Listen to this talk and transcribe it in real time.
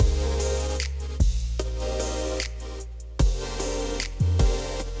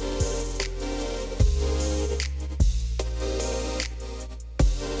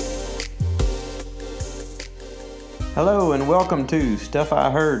Hello and welcome to Stuff I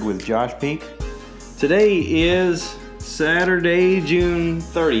Heard with Josh Peak. Today is Saturday, June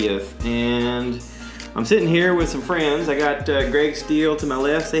 30th, and I'm sitting here with some friends. I got Greg Steele to my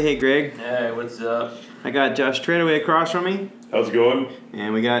left. Say hey, Greg. Hey, what's up? I got Josh Treadaway across from me. How's it going?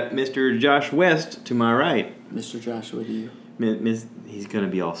 And we got Mr. Josh West to my right. Mr. Josh, what do you? He's going to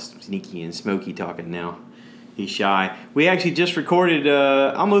be all sneaky and smoky talking now. He's shy. We actually just recorded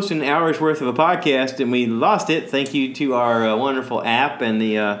almost an hour's worth of a podcast, and we lost it. Thank you to our wonderful app and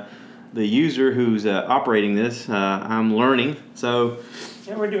the user who's operating this. I'm learning. So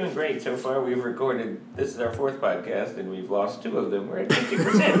Yeah, we're doing great so far. We've recorded, this is our fourth podcast, and we've lost 2 of them. We're at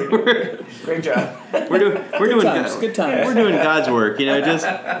 50%. We're doing great job. We're doing Good times. We're doing God's work.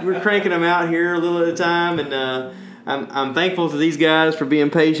 We're cranking them out here a little at a time, and I'm thankful to these guys for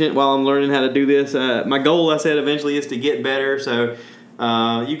being patient while I'm learning how to do this. My goal, I said, eventually is to get better. So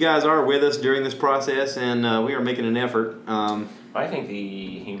you guys are with us during this process, and we are making an effort. I think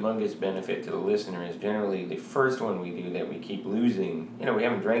the humongous benefit to the listener is generally the first one we do that we keep losing. We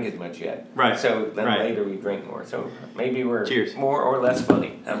haven't drank as much yet. Right. So then Right. later we drink more. So maybe we're Cheers. more or less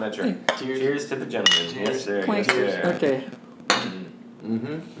funny. I'm not sure. Cheers. Cheers to the gentleman. Cheers. Yes, sir. Clink. Yes, sir. Okay.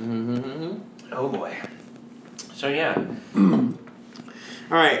 Oh, boy. So, yeah. All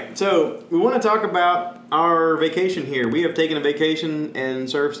right, so we want to talk about our vacation here. We have taken a vacation in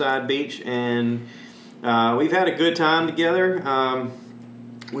Surfside Beach, and we've had a good time together.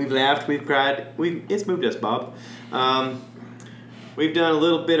 We've laughed, we've cried. It's moved us, Bob. We've done a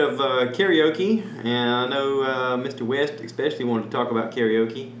little bit of karaoke, and I know Mr. West especially wanted to talk about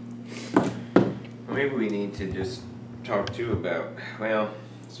karaoke. Maybe we need to just talk too about,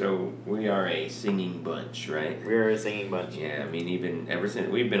 so we are a singing bunch, right? We're a singing bunch. Yeah, even ever since,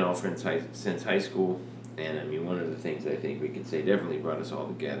 we've been all friends since high school, and one of the things I think we can say definitely brought us all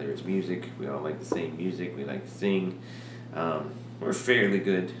together is music. We all like the same music, we like to sing. We're fairly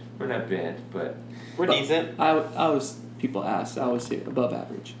good. We're not bad, but We're decent. People ask, I always say above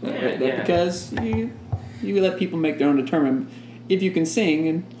average. Yeah. Because you let people make their own determination. If you can sing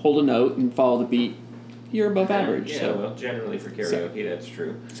and hold a note and follow the beat, you're above average. Yeah, generally for karaoke, that's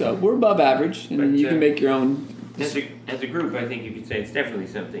true. So we're above average, and then you can make your own. As a group, I think you could say it's definitely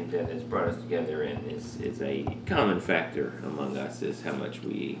something that has brought us together and is a common factor among us is how much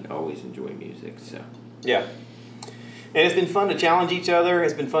we always enjoy music. So Yeah. And it's been fun to challenge each other.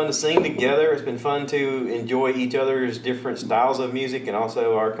 It's been fun to sing together. It's been fun to enjoy each other's different styles of music and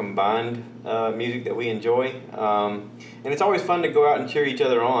also our combined music that we enjoy. And it's always fun to go out and cheer each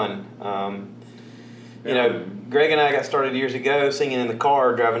other on. Greg and I got started years ago singing in the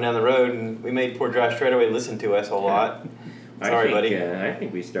car driving down the road, and we made poor Josh Treadaway listen to us a lot. Sorry, buddy. I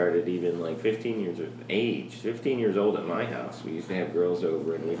think we started even like 15 years of age, 15 years old at my house. We used to have girls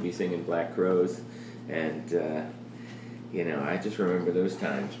over, and we'd be singing Black Crows, and I just remember those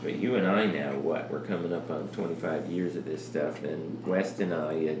times. But you and I now, we're coming up on 25 years of this stuff, and West and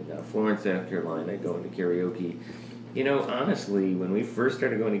I in Florence, South Carolina, going to karaoke. Honestly, when we first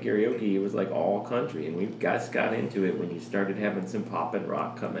started going to karaoke, it was like all country, and we got into it when you started having some pop and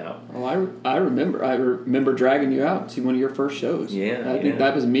rock come out. Oh, I remember dragging you out to one of your first shows. Yeah, I think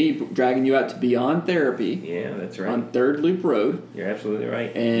that was me dragging you out to Beyond Therapy. Yeah, that's right. On 3rd Loop Road. You're absolutely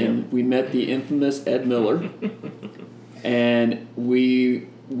right. And we met the infamous Ed Miller. And we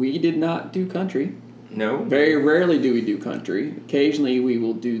did not do country. No. Very rarely do we do country. Occasionally we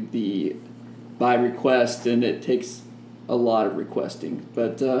will do the by request, and it takes a lot of requesting.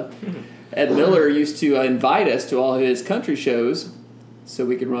 But Ed Miller used to invite us to all his country shows so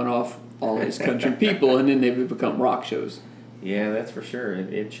we could run off all his country people, and then they would become rock shows. Yeah, that's for sure.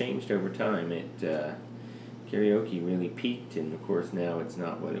 It changed over time. Karaoke really peaked, and of course now it's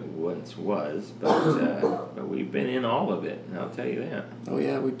not what it once was, but we've been in all of it, and I'll tell you that. Oh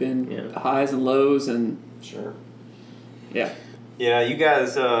yeah, we've been highs and lows, and Sure. Yeah, you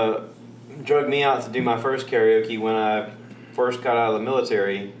guys drugged me out to do my first karaoke when I first got out of the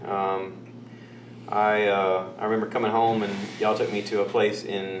military. I remember coming home, and y'all took me to a place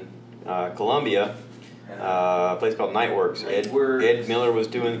in Columbia, a place called Nightworks. Ed Miller was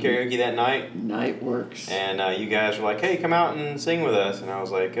doing karaoke that night. Nightworks. And you guys were like, hey, come out and sing with us. And I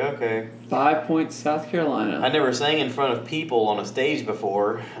was like, okay. 5 Points, South Carolina. I never sang in front of people on a stage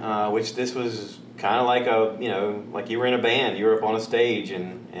before, which this was kind of like like you were in a band. You were up on a stage,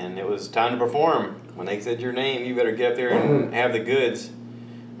 and it was time to perform. When they said your name, you better get up there and have the goods.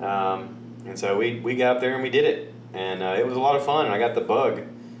 And so we got up there and we did it. And it was a lot of fun, and I got the bug.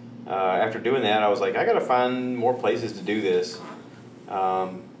 After doing that, I was like, I got to find more places to do this.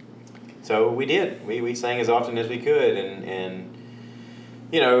 So we did. We sang as often as we could, and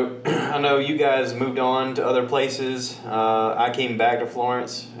I know you guys moved on to other places. I came back to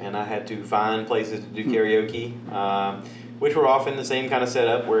Florence, and I had to find places to do karaoke, which were often the same kind of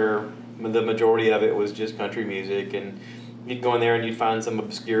setup where the majority of it was just country music, and you'd go in there and you'd find some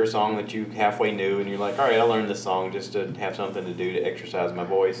obscure song that you halfway knew, and you're like, all right, I'll learn this song just to have something to do to exercise my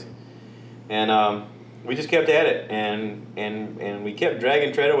voice. And we just kept at it, and we kept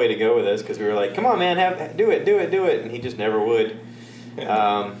dragging Treadaway to go with us because we were like, come on, man, do it, and he just never would.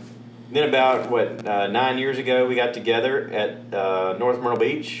 Then about 9 years ago, we got together at North Myrtle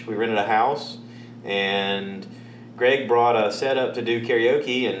Beach. We rented a house, and Greg brought a setup to do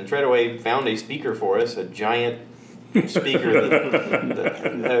karaoke, and Treadaway found a speaker for us, a giant speaker.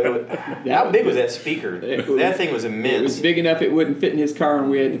 How big was that speaker? That thing was immense. It was big enough it wouldn't fit in his car,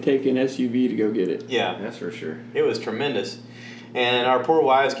 and we had to take an SUV to go get it. Yeah, that's for sure. It was tremendous. And our poor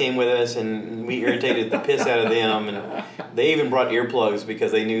wives came with us, and we irritated the piss out of them. And they even brought earplugs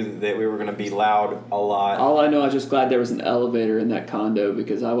because they knew that we were going to be loud a lot. All I know, I was just glad there was an elevator in that condo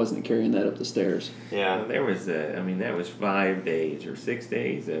because I wasn't carrying that up the stairs. Yeah. Well, there was, that was 5 days or 6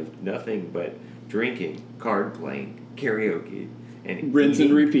 days of nothing but drinking, card playing, karaoke, and rinse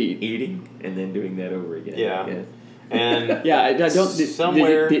and repeat. Eating, and then doing that over again. Yeah. Yes. And yeah, I don't.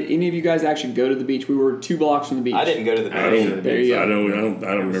 Somewhere. Did any of you guys actually go to the beach? We were 2 blocks from the beach. I didn't go to the beach. I don't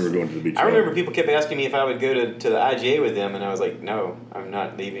remember going to the beach. I remember people kept asking me if I would go to the IGA with them, and I was like, no, I'm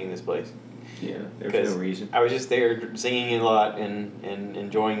not leaving this place. Yeah, there's no reason. I was just there singing a lot and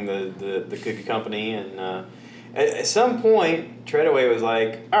enjoying the good company. And at some point, Treadaway was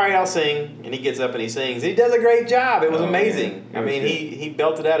like, all right, I'll sing. And he gets up and he sings. He does a great job. It was amazing. Yeah. I mean, he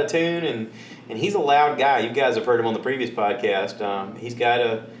belted out a tune, and he's a loud guy. You guys have heard him on the previous podcast. He's got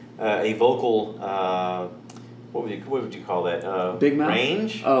a vocal, what would you call that? Big mouth?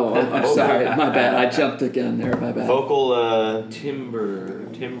 Range? Oh, I'm sorry. My bad. I jumped the gun there. My bad. Vocal... Timbre?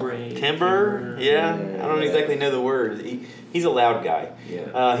 Yeah. I don't exactly know the words. He's a loud guy.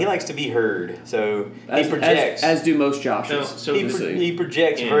 Yeah. He likes to be heard, so he projects. As do most Joshes. He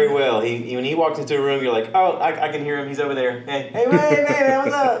projects very well. When he walks into a room, you're like, oh, I can hear him. He's over there. Hey, man,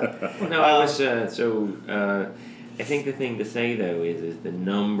 what's up? No, I was I think the thing to say though is the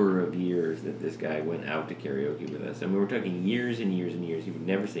number of years that this guy went out to karaoke with us. I mean, we're talking years and years and years. He would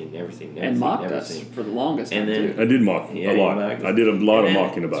never sing, and mocked us for the longest time too. I did mock a lot. I did a lot of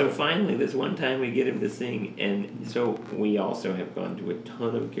mocking about it. So finally, this one time we get him to sing, and so we also have gone to a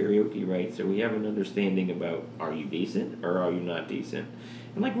ton of karaoke, right? So we have an understanding about, are you decent or are you not decent?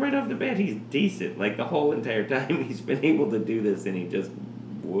 And like right off the bat, he's decent. Like the whole entire time he's been able to do this, and he just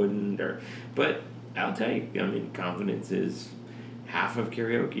wouldn't. But I'll tell you, I mean, confidence is half of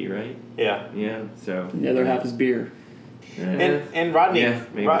karaoke, right? Yeah. Yeah. So the other half is beer. And Rodney,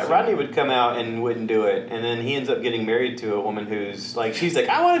 Rodney so. would come out and wouldn't do it, and then he ends up getting married to a woman who's like, she's like,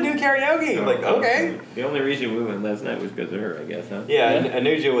 I want to do karaoke. I'm like, okay. The only reason we went last night was because of her, I guess, huh? Yeah, and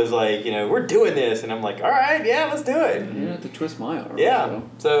Anuja was like, we're doing this, and I'm like, all right, yeah, let's do it. You have to twist my arm. Yeah.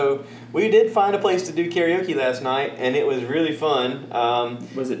 So we did find a place to do karaoke last night, and it was really fun.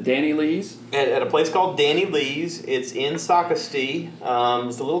 Was it Danny Lee's? At a place called Danny Lee's. It's in Socastee.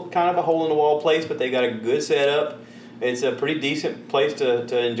 It's a little kind of a hole-in-the-wall place, but they got a good setup. It's a pretty decent place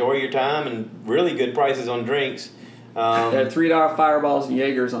to enjoy your time, and really good prices on drinks. They had $3 Fireballs and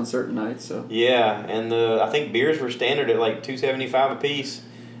Jaegers on certain nights. So yeah, and I think beers were standard at like $2.75 a piece.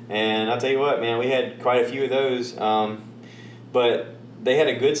 And I'll tell you what, man, we had quite a few of those. But they had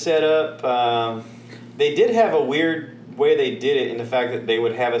a good setup. They did have a weird way they did it in the fact that they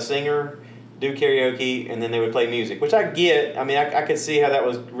would have a singer do karaoke, and then they would play music, which I get. I mean, I could see how that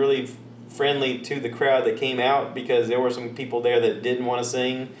was really friendly to the crowd that came out, because there were some people there that didn't want to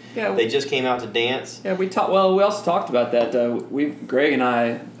sing. Yeah, they just came out to dance. Yeah, we also talked about that. Greg and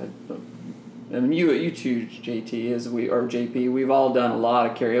I, and you too, JT, or JP. We've all done a lot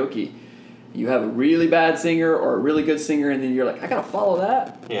of karaoke. You have a really bad singer or a really good singer, and then you're like, I gotta follow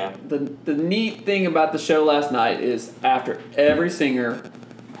that. Yeah. The neat thing about the show last night is after every singer,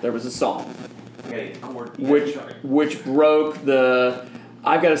 there was a song, which broke the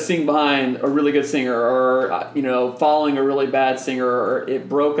I've got to sing behind a really good singer, or following a really bad singer, or it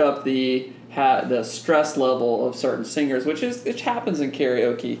broke up the stress level of certain singers, which happens in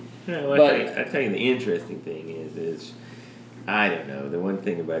karaoke. Yeah, well, I tell you, the interesting thing is I don't know. The one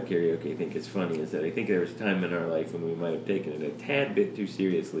thing about karaoke I think is funny is that I think there was a time in our life when we might have taken it a tad bit too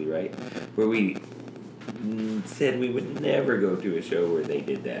seriously, right? Where we said we would never go to a show where they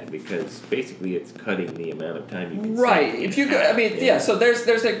did that, because basically it's cutting the amount of time you can right. sing. If you go, I mean, yeah. So there's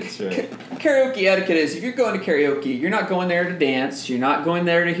karaoke etiquette is, if you're going to karaoke, you're not going there to dance. You're not going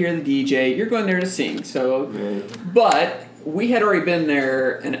there to hear the DJ. You're going there to sing. So, but we had already been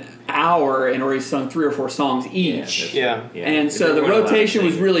there an hour and already sung 3 or 4 songs each. Yeah. And so the rotation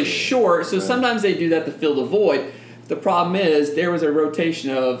was really short. So sometimes they do that to fill the void. The problem is there was a rotation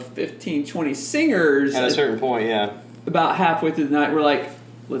of 15, 20 singers. At a certain point, About halfway through the night, we're like,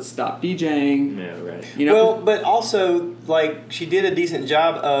 let's stop DJing. Yeah, right. You know, well, but also, like, she did a decent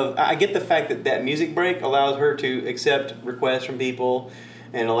job of... I get the fact that music break allows her to accept requests from people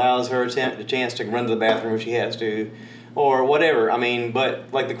and allows her a chance to run to the bathroom if she has to. Or whatever. I mean, but,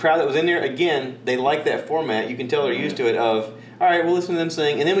 like, the crowd that was in there, again, they like that format. You can tell they're used to it of... All right, we'll listen to them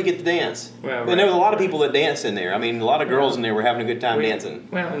sing, and then we get to dance. Well, and there was a lot of people that danced in there. I mean, a lot of girls in there were having a good time dancing.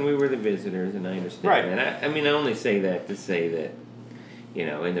 Well, and we were the visitors, and I understand. Right. And I mean, I only say that to say that, you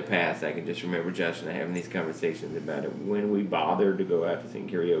know, in the past, I can just remember Josh and I having these conversations about it when we bothered to go out to sing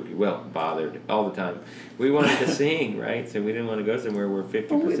karaoke. Well, bothered all the time. We wanted to sing, right? So we didn't want to go somewhere where 50%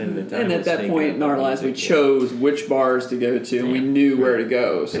 of the time. And at that point in our lives, we chose which bars to go to, and we knew where to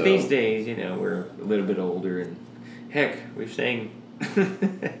go. So But these days, you know, we're a little bit older, and heck, we've sang.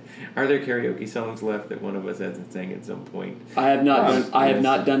 Are there karaoke songs left that one of us hasn't sang at some point? I have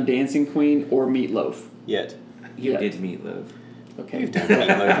not done Dancing Queen or Meatloaf Yet. You did Meatloaf. Okay. You've done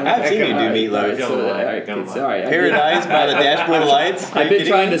Meatloaf. I've seen you do Meatloaf. It's all right. Paradise by the Dashboard Lights. I've been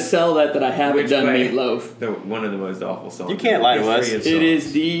trying to sell that I haven't done Meatloaf. One of the most awful songs. You can't lie to us.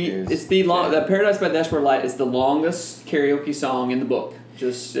 The Paradise by the Dashboard Light is the longest karaoke song in the book.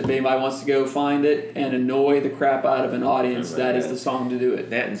 Just if anybody wants to go find it and annoy the crap out of an audience, that is the song to do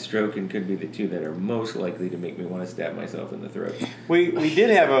it. That and Stroking could be the two that are most likely to make me want to stab myself in the throat. We did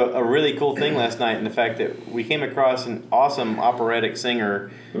have a really cool thing last night in the fact that we came across an awesome operatic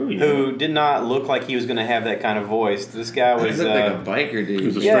singer who did not look like he was going to have that kind of voice. This guy was... He looked like a biker dude. He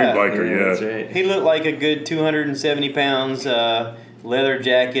was a street biker, That's right. He looked like a good 270 pounds... leather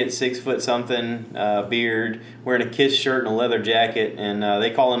jacket, 6 foot something, beard, wearing a Kiss shirt and a leather jacket, and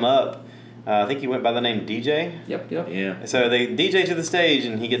they call him up. I think he went by the name DJ. Yep. Yeah. So they DJ to the stage,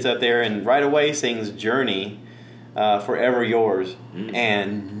 and he gets up there and right away sings "Journey," "Forever Yours,"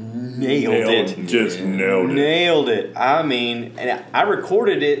 and nailed it. Just nailed it. Nailed it. I mean, and I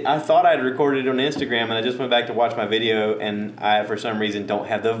recorded it. I thought I'd recorded it on Instagram, and I just went back to watch my video, and I, for some reason, don't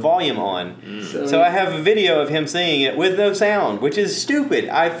have the volume on. So I have a video of him singing it with no sound, which is stupid.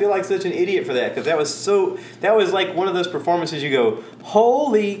 I feel like such an idiot for that, because that was like one of those performances you go,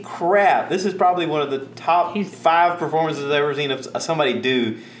 holy crap, this is probably one of the top 5 performances I've ever seen of somebody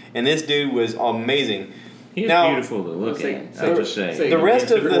do, and this dude was amazing. He's beautiful to look at. I'll just say. The rest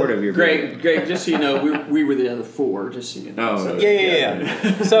of the... Greg, just so you know, we were the other 4, just so you know. Oh,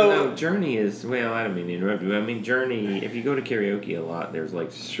 yeah. So Journey is... Well, I don't mean to interrupt you. I mean, Journey, if you go to karaoke a lot, there's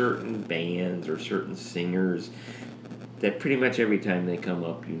like certain bands or certain singers that pretty much every time they come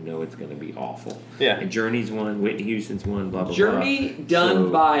up, you know it's going to be awful. Yeah. And Journey's one, Whitney Houston's one, blah, blah, Journey blah.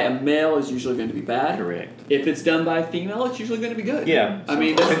 done by a male is usually going to be bad. Correct. If it's done by a female, it's usually going to be good. Yeah. I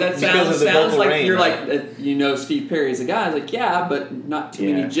mean, that sounds like range. You're like, you know, Steve Perry's a guy. It's like, yeah, but not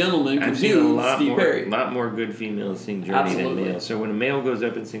too many gentlemen can do Steve Perry. A lot more good females sing Journey than males. So when a male goes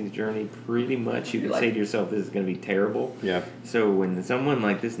up and sings Journey, pretty much you can say to yourself, this is going to be terrible. Yeah. So when someone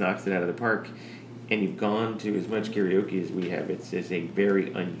like this knocks it out of the park, and you've gone to as much karaoke as we have, it's a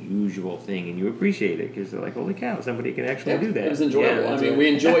very unusual thing, and you appreciate it because they're like, holy cow, somebody can actually do that. It was enjoyable. I mean,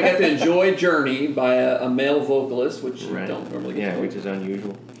 we got to enjoy Journey by a male vocalist, which you don't normally get to do. Which is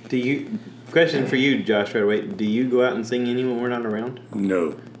unusual. Question for you, Josh, right away. Do you go out and sing any when we're not around?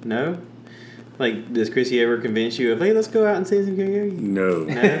 No. No? Like, does Chrissy ever convince you of, hey, let's go out and sing some karaoke? No.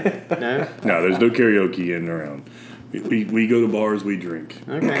 No? No, there's no karaoke in and around. We go to bars, we drink.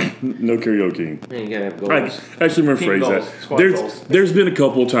 Okay. No karaoke. And you gotta have goals. Actually, I'm rephrase that. There's been a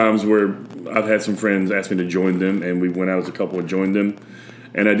couple of times where I've had some friends ask me to join them, and we went out as a couple and joined them.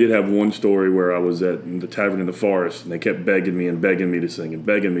 And I did have one story where I was at the tavern in the forest, and they kept begging me to sing.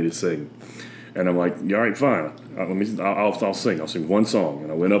 And I'm like, yeah, all right, fine. I'll sing. I'll sing one song.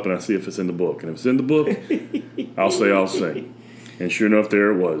 And I went up and I see if it's in the book. And if it's in the book, I'll sing. And sure enough,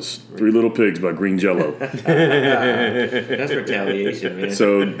 there it was. 3 Little Pigs by Green Jello. That's retaliation, man.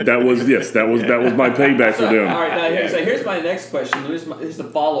 So that was my payback for them. All right, now here's my next question. Here's the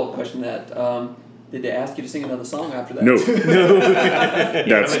follow-up question that did they ask you to sing another song after that? No.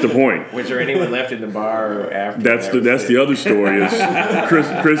 That's the point. Was there anyone left in the bar or after? That's the other story. Is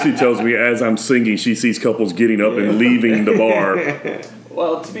Chrissy tells me as I'm singing, she sees couples getting up and leaving the bar.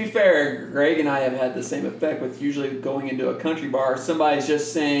 Well, to be fair, Greg and I have had the same effect with usually going into a country bar. Somebody's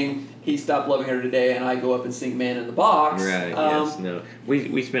just saying, he stopped loving her today, and I go up and sing Man in the Box. Right, yes, no.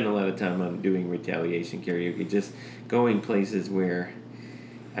 We spend a lot of time on doing retaliation karaoke, just going places where,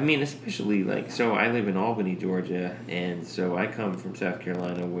 I mean, especially so I live in Albany, Georgia, and so I come from South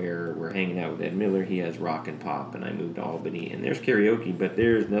Carolina where we're hanging out with Ed Miller. He has rock and pop, and I moved to Albany, and there's karaoke, but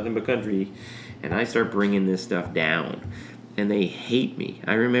there's nothing but country, and I start bringing this stuff down, and they hate me.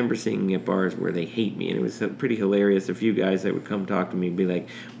 I remember singing at bars where they hate me, and it was pretty hilarious. A few guys that would come talk to me and be like,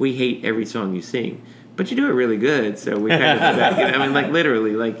 "We hate every song you sing, but you do it really good," so we kind of do that. I mean,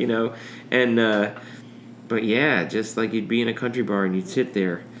 literally, and... But yeah, just you'd be in a country bar and you'd sit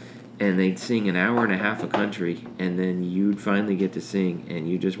there and they'd sing an hour and a half of country and then you'd finally get to sing and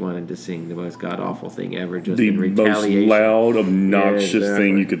you just wanted to sing the most god-awful thing ever just in retaliation. The most loud, obnoxious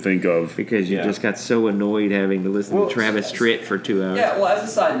thing you could think of. Because you just got so annoyed having to listen to Travis Tritt for 2 hours. Yeah, well, as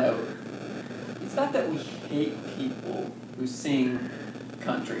a side note, it's not that we hate people who sing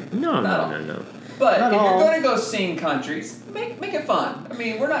country. No. But if you're going to go sing countries, make it fun. I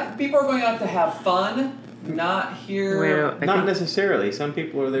mean, people are going out to have fun. Not here. Well, not necessarily. Some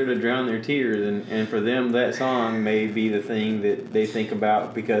people are there to drown their tears, and for them, that song may be the thing that they think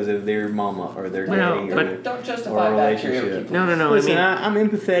about because of their mama or their daddy. But don't justify bad karaoke. No. Listen, I'm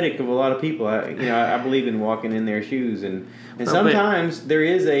empathetic of a lot of people. I believe in walking in their shoes, and sometimes there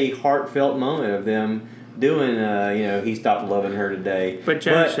is a heartfelt moment of them doing. He stopped loving her today. But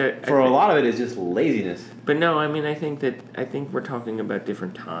Josh, for a lot of it, it's just laziness. But no, I mean, I think we're talking about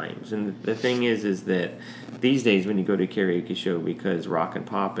different times, and the thing is that these days when you go to a karaoke show, because rock and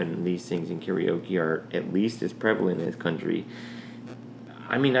pop and these things in karaoke are at least as prevalent as country.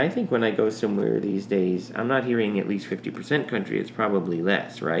 I mean, I think when I go somewhere these days, I'm not hearing at least 50% country. It's probably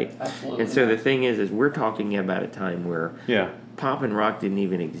less, right? Absolutely. And so the thing is we're talking about a time where pop and rock didn't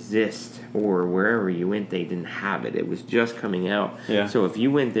even exist, or wherever you went, they didn't have it. It was just coming out. Yeah. So if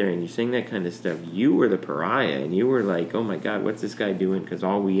you went there and you sang that kind of stuff, you were the pariah, and you were like, oh my God, what's this guy doing? Because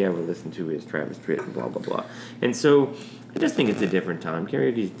all we ever listen to is Travis Tritt and blah, blah, blah. And so I just think it's a different time.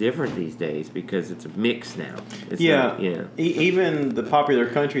 Karaoke's different these days because it's a mix now. Even the popular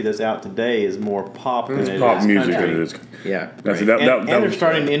country that's out today is more pop than it is pop music country. than it is. Yeah. And they're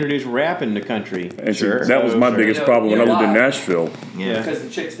starting to introduce rap into country. And that was my biggest problem when I lived in Nashville. Yeah. Because the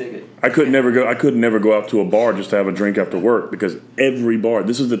chicks dig it. I could never go out to a bar just to have a drink after work because every bar.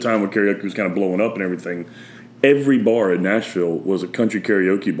 This is the time when karaoke was kind of blowing up and everything. Every bar in Nashville was a country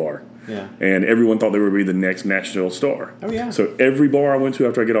karaoke bar. Yeah. And everyone thought they would be the next Nashville star. Oh, yeah. So every bar I went to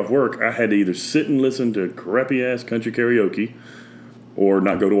after I get off work, I had to either sit and listen to crappy-ass country karaoke or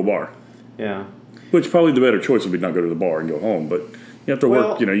not go to a bar. Yeah. Which probably the better choice would be not go to the bar and go home. But after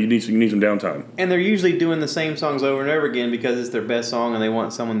work, you need some downtime. And they're usually doing the same songs over and over again because it's their best song and they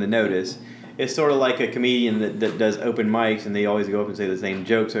want someone to notice. It's sort of like a comedian that does open mics and they always go up and say the same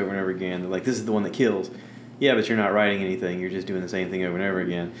jokes over and over again. They're like, this is the one that kills. Yeah, but you're not writing anything. You're just doing the same thing over and over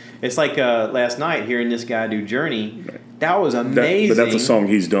again. It's like last night hearing this guy do Journey. That was amazing. But that's a song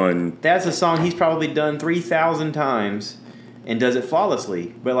he's done. That's a song he's probably done 3,000 times and does it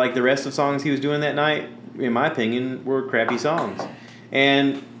flawlessly. But the rest of the songs he was doing that night, in my opinion, were crappy songs.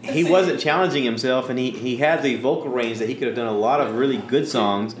 And he wasn't challenging himself, and he had the vocal range that he could have done a lot of really good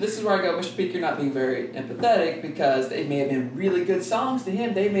songs. This is where I go, Mr. Peak, you're not being very empathetic because they may have been really good songs to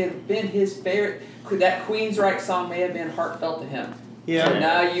him. They may have been his favorite. That Queensryche song may have been heartfelt to him. Yeah. So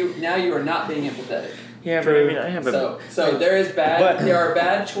now you are not being empathetic. Yeah, but I mean, I have so there is bad. There are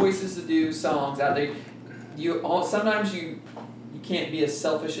bad choices to do songs out there. Sometimes you can't be as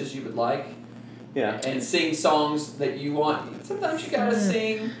selfish as you would like. Yeah. And sing songs that you want. Sometimes you gotta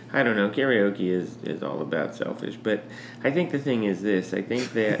sing. I don't know. Karaoke is all about selfish, but I think the thing is this. I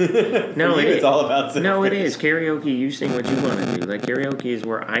think that it's all about selfish. No, it is. Karaoke, you sing what you want to do. Karaoke is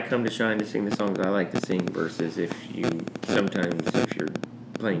where I come to shine to sing the songs I like to sing. Versus if you're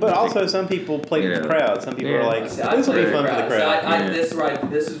playing. But music, also, some people play with the crowd. Some people are like, "This will be fun for the crowd."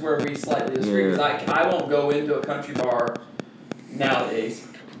 This is where we slightly disagree. Because I won't go into a country bar nowadays.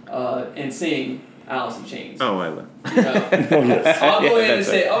 And sing Alice in Chains. Oh, I will. I'll go in and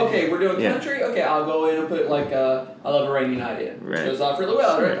say, okay, we're doing country. Okay, I'll go in and put I Love a Rainy Night in. Which goes off really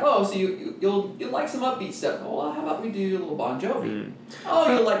well. Right? Oh, so you'll like some upbeat stuff. Oh, well, how about we do a little Bon Jovi?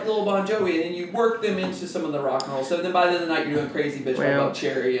 Oh, you'll like a little Bon Jovi, and then you work them into some of the rock and roll. So then by the end of the night, you're doing Crazy Bitch about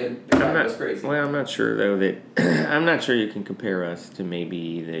Cherry and the crowd goes crazy. Well, I'm not sure though that I'm not sure you can compare us to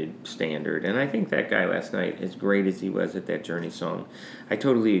maybe the standard. And I think that guy last night, as great as he was at that Journey song, I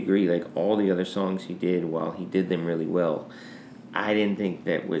totally agree. All the other songs he did, while he did them really well, I didn't think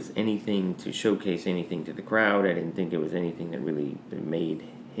that was anything to showcase anything to the crowd. I didn't think it was anything that really made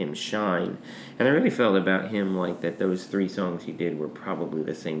him shine. And I really felt about him that those 3 songs he did were probably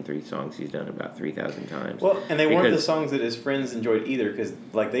the same 3 songs he's done about 3,000 times. Well, and they weren't the songs that his friends enjoyed either, because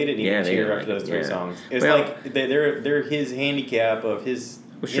they didn't even cheer after those 3 songs. It's they're his handicap of his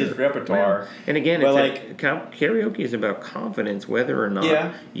his repertoire. Well, and again, But karaoke is about confidence, whether or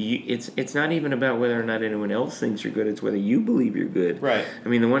not it's not even about whether or not anyone else thinks you're good. It's whether you believe you're good. Right. I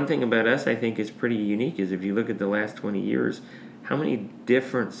mean, the one thing about us I think is pretty unique is if you look at the last 20 years, how many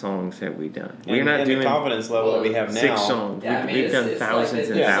different songs have we done? We're not doing the confidence level that we have now. 6 songs. Yeah, we've done thousands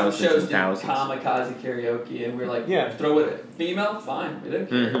and thousands some shows and thousands. do kamikaze karaoke, and we're like, throw it female, fine, we don't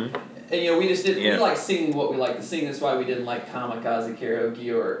care. Mm-hmm. And we just didn't. We like singing what we like to sing. That's why we didn't like kamikaze karaoke,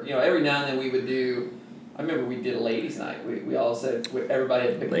 or every now and then we would do. I remember we did a ladies' night. We all said everybody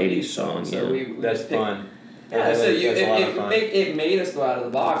had to pick ladies' songs. So we that's fun. Yeah, so it made us go out of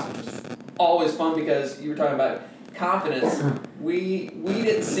the box, which was always fun because you were talking about confidence. We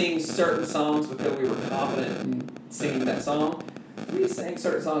didn't sing certain songs because we were confident in singing that song. We sang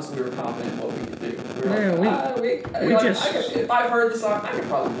certain songs because we were confident in what we could do. We were if I've heard the song, I could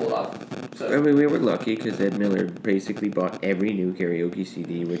probably pull it off. So. I mean, we were lucky because Ed Miller basically bought every new karaoke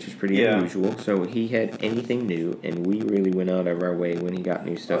CD, which is pretty unusual. So he had anything new, and we really went out of our way when he got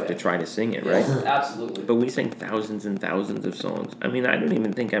new stuff to try to sing it, right? Absolutely. But we sang thousands and thousands of songs. I mean, I don't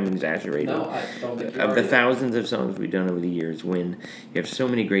even think I'm exaggerating. No, I don't think you are. Of the either. thousands of songs we've done over the years, when you have so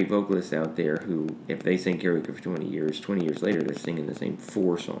many great vocalists out there who, if they sing karaoke for 20 years later, they're singing the same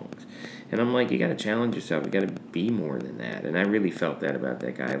 4 songs. And I'm like, you got to challenge yourself. You got to be more than that. And I really felt that about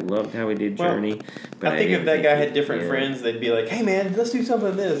that guy. I loved how he did Journey. But I think if that guy had different friends, they'd be like, "Hey man, let's do something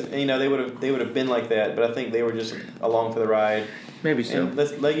of this." And, they would have been like that. But I think they were just along for the ride. Maybe so. And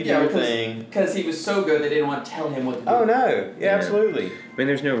let's let you do your thing. Because he was so good, they didn't want to tell him what to do. Oh no! Yeah, absolutely. I mean,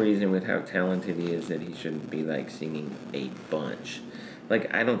 there's no reason with how talented he is that he shouldn't be singing a bunch.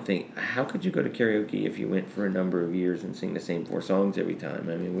 I don't think. How could you go to karaoke if you went for a number of years and sing the same 4 songs every time?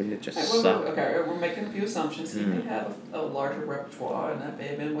 I mean, wouldn't it just suck? Okay, we're making a few assumptions. He may have a larger repertoire, and that may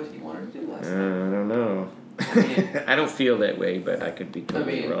have been what he wanted to do last time. I don't know. I don't feel that way, but I could be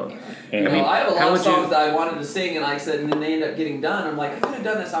totally wrong. I have a lot of songs that I wanted to sing, and and then they end up getting done. I'm like, I could have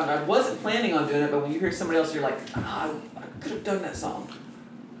done that song. I wasn't planning on doing it, but when you hear somebody else, you're like, I could have done that song.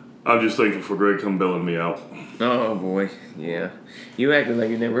 I'm just thankful for Greg come bailing me out. Oh boy, yeah. You acted like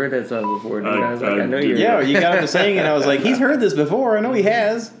you never heard that song before, dude. I was like, I know you. Yeah, you got him to sing, and I was like, he's heard this before. I know he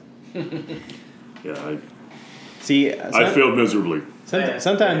has. Yeah, I failed miserably.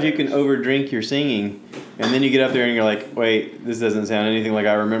 Sometimes you can overdrink your singing, and then you get up there and you're like, wait, this doesn't sound anything like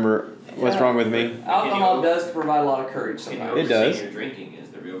I remember. What's wrong with me? Alcohol does provide a lot of courage sometimes. It does. Your drinking is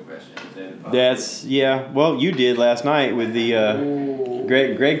the real question. Well, you did last night with the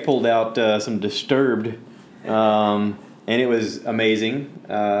Greg pulled out some Disturbed, and it was amazing.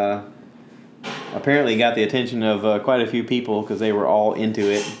 Apparently got the attention of quite a few people because they were all into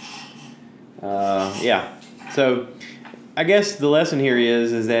it. So I guess the lesson here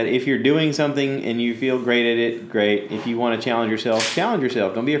is that if you're doing something and you feel great at it, great. If you want to challenge yourself.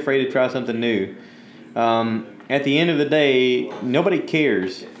 Don't be afraid to try something new. At the end of the day, nobody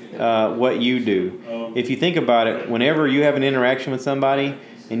cares what you do. If you think about it, whenever you have an interaction with somebody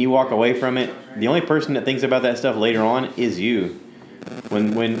and you walk away from it, the only person that thinks about that stuff later on is you.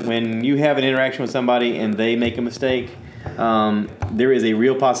 When you have an interaction with somebody and they make a mistake, there is a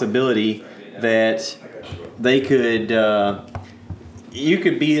real possibility that they could, you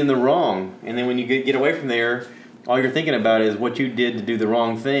could be in the wrong. And then when you get away from there, all you're thinking about is what you did to do the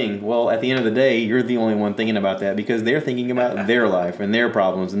wrong thing. Well, at the end of the day, you're the only one thinking about that because they're thinking about their life and their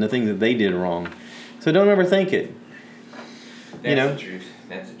problems and the things that they did wrong. So don't overthink it. That's the truth.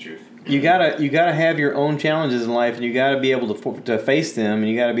 That's the truth. You gotta have your own challenges in life, and you gotta be able to face them, and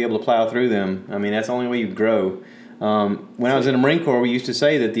you gotta be able to plow through them. I mean, that's the only way you grow. When I was in the Marine Corps, we used to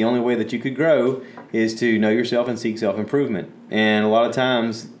say that the only way that you could grow is to know yourself and seek self-improvement. And a lot of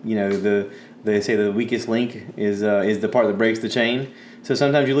times, they say the weakest link is the part that breaks the chain. So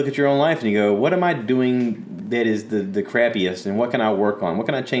sometimes you look at your own life and you go, what am I doing that is the crappiest, and what can I work on? What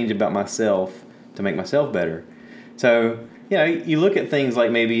can I change about myself to make myself better? So, you look at things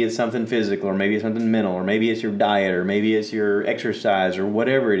like maybe it's something physical, or maybe it's something mental, or maybe it's your diet, or maybe it's your exercise, or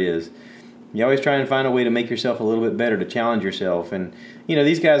whatever it is. You always try and find a way to make yourself a little bit better, to challenge yourself. And,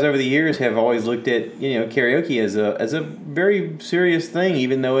 these guys over the years have always looked at, karaoke as a very serious thing,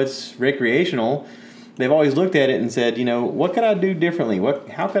 even though it's recreational. They've always looked at it and said, what could I do differently?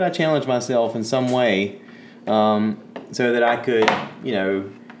 How could I challenge myself in some way so that I could,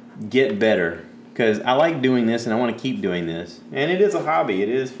 get better? Because I like doing this and I want to keep doing this. And it is a hobby. It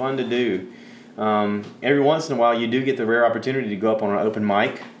is fun to do. Every once in a while, you do get the rare opportunity to go up on an open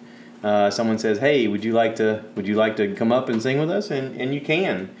mic. Someone says, "Hey, would you like to come up and sing with us?" And you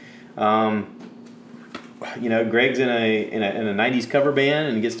can. Greg's in a 90s cover band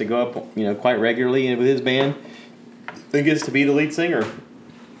and gets to go up, quite regularly with his band. And gets to be the lead singer.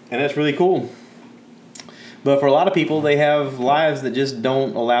 And that's really cool. But for a lot of people, they have lives that just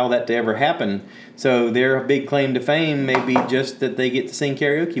don't allow that to ever happen. So their big claim to fame may be just that they get to sing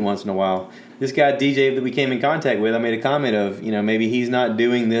karaoke once in a while. This guy, DJ, that we came in contact with, I made a comment of, maybe he's not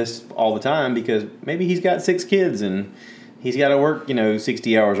doing this all the time because maybe he's got 6 kids and he's got to work,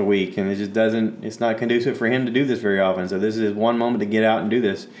 60 hours a week. And it's not conducive for him to do this very often. So this is one moment to get out and do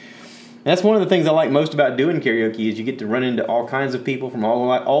this. And that's one of the things I like most about doing karaoke is you get to run into all kinds of people from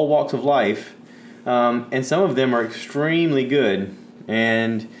all walks of life. And some of them are extremely good,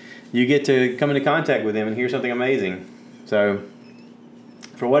 and you get to come into contact with them and hear something amazing. So,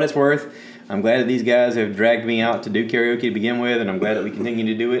 for what it's worth, I'm glad that these guys have dragged me out to do karaoke to begin with, and I'm glad that we continue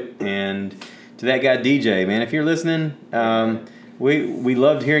to do it. And to that guy, DJ, man, if you're listening, we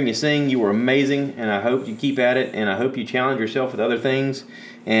loved hearing you sing. You were amazing, and I hope you keep at it, and I hope you challenge yourself with other things.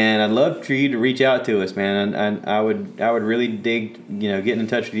 And I'd love for you to reach out to us, man. And I would really dig, getting in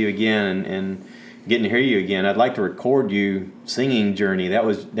touch with you again and getting to hear you again. I'd like to record you singing Journey. That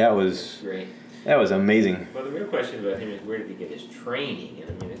was great. That was amazing. Well, the real question about him is where did he get his training?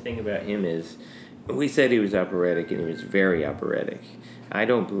 And the thing about him is, we said he was operatic, and he was very operatic. I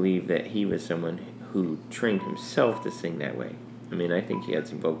don't believe that he was someone who trained himself to sing that way. I think he had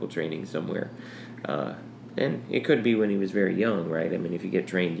some vocal training somewhere. And it could be when he was very young, right? If you get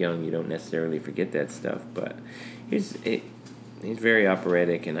trained young, you don't necessarily forget that stuff. But he's very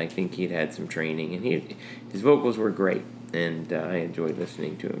operatic, and I think he'd had some training. And his vocals were great, and I enjoyed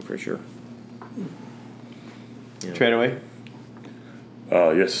listening to him for sure. Trade away?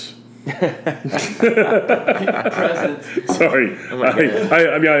 Yes. Present. Sorry. Oh my God.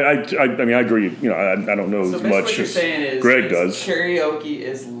 I agree. I don't know So as basically much what you're as saying is Greg does. karaoke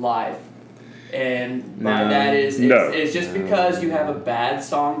is live. And by No. that is No. it's just because you have a bad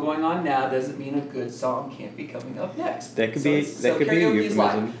song going on now doesn't mean a good song can't be coming up next. That could be a karaoke is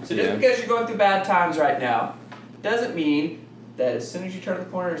live. euphemism. So just because you're going through bad times right now doesn't mean that as soon as you turn the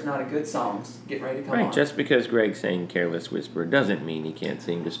corner, there's not a good song getting ready to come on. Right, just because Greg sang Careless Whisper doesn't mean he can't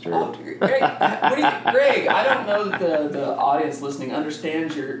sing Disturbed. Greg, Greg, I don't know that the audience listening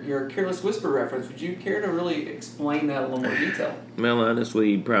understands your Careless Whisper reference. Would you care to really explain that in a little more detail? Well,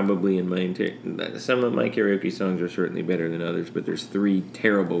 honestly, probably some of my karaoke songs are certainly better than others, but there's 3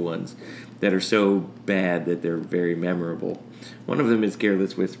 terrible ones that are so bad that they're very memorable. One of them is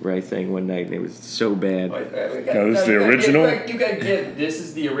Careless Whisper. I sang one night and it was so bad. This is the original? You got to get this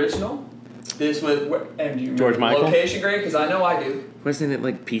is the original. This was and do you George remember the Michael? location, Greg? Because I know I do. Wasn't it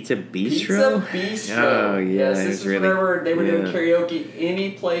like Pizza Bistro? Pizza Bistro. Oh, yeah. Yes, it this was is really, whenever they were doing karaoke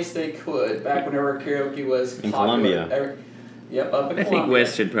any place they could. Back whenever karaoke was In popular. Columbia. Yep, up in I Columbia. think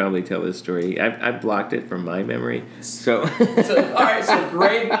Wes should probably tell this story. I blocked it from my memory. So, So, all right, so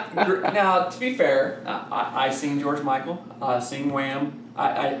Greg. Now, to be fair, I sing George Michael. I sing Wham.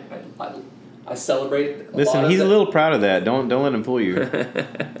 I celebrate. Listen, he's a little proud of that. Don't let him fool you. He's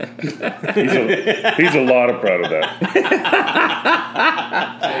a lot of proud of that.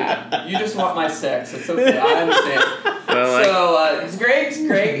 You just want my sex. It's okay. I understand. Well, It's Greg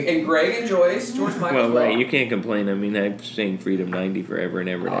and Greg enjoys George Michael. well, right, you can't complain. I've sang Freedom 90 forever and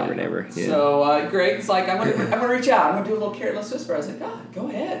ever and ever and ever. Yeah. So Greg's like, I'm gonna reach out. I'm gonna do a little Careless Whisper. I was like, go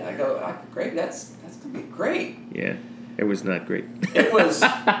ahead. I go, Greg, that's gonna be great. Yeah, it was not great. It was.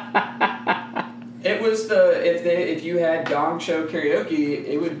 It was if you had gong show karaoke,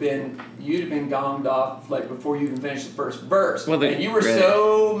 it would have been you'd have been gonged off like before you even finished the first verse. Well, and you were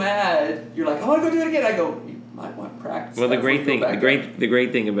so mad. You're like, I want to go do it again. I go, you might want to practice. Well, the that great before you thing, go back up." the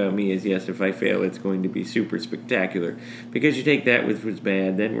great thing about me is, yes, if I fail, it's going to be super spectacular, because you take that which was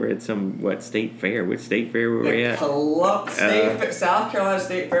bad. Then we're at some state fair? Which state fair were we at? South Carolina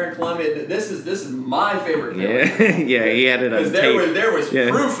State Fair in Columbia. This is my favorite. Yeah, yeah, he had it on Because tape. there was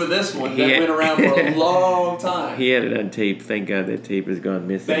proof of this one that went around for a long time. He had it on tape. Thank God that tape has gone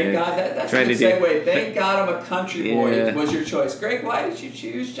missing. Thank God that's Trying a good to do- segue. Thank God I'm a country boy Yeah. was your choice. Greg, why did you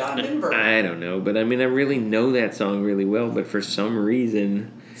choose John Denver? I don't know, but I really know that song really well, but for some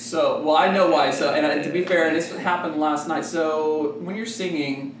reason, So, well, I know why. So, and to be fair, and this happened last night. So, when you're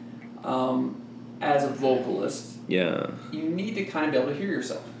singing as a vocalist, yeah, you need to kind of be able to hear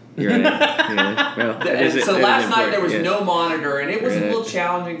yourself. you're right. Yeah. Well, that And is- so that last is night there was important, no monitor, and it was a Right. little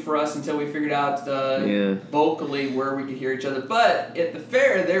challenging for us until we figured out Yeah. vocally where we could hear each other. But at the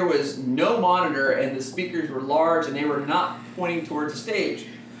fair, there was no monitor, and the speakers were large, and they were not pointing towards the stage.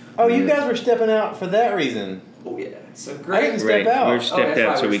 Oh, you guys were stepping out for that reason. Oh yeah, so I Greg. didn't step out. We're stepped that's out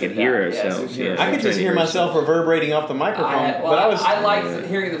why so we're we could stepped hear out. Yeah, so ourselves. we hear I could just hear myself reverberating off the microphone, I liked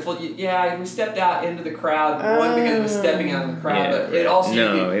hearing the full. Yeah, we stepped out into the crowd. One because it was stepping out of the crowd, but it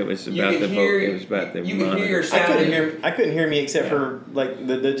also it was about the it was about the you could hear your I sound. couldn't hear me except for like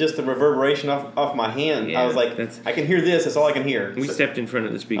the just the reverberation off my hand. Yeah, I was like, I can hear this. That's all I can hear. We stepped in front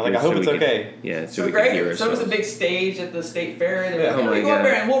of the speakers. I hope so it's we could, okay. Yeah, So we could hear Greg, so ourselves. it was a big stage at the state fair, and they were Yeah. like, go up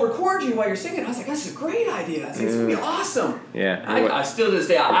there and we'll record you while you're singing. I was like, that's a great idea. I said, it's gonna be awesome. Yeah. I still to this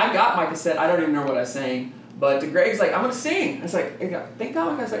day, I got my cassette. I don't even know what I sang. But Greg's like, I'm gonna sing. I was like, think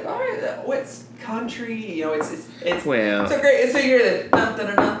Dominic. I was like, all right, what's country? You know, it's well. so great. So you hear the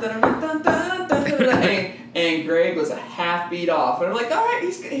and Greg was a half beat off, and I'm like, all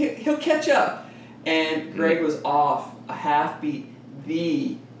right, he'll catch up. And Greg was off a half beat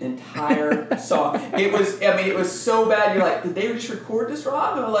the entire song. It was so bad. You're like, did they just record this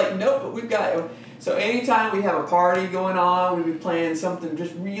wrong? And I'm like, nope, but we've got it. So anytime we have a party going on, we'd be playing something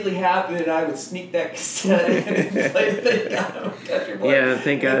just really happy, and I would sneak that cassette in and play Thank God. Yeah,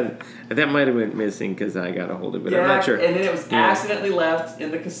 thank God. That might have went missing because I got a hold of it. I'm not sure. And then it was accidentally left in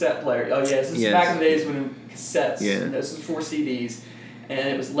the cassette player. Oh, yes, this is back in the days when cassettes, this was 4 CDs. And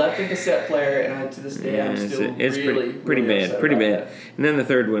it was left in cassette player, and to this day I'm still it's pretty bad. That. And then the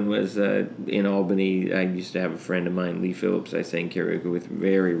third one was in Albany. I used to have a friend of mine, Lee Phillips, I sang karaoke with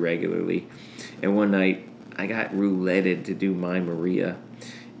very regularly. And one night I got rouletted to do My Maria.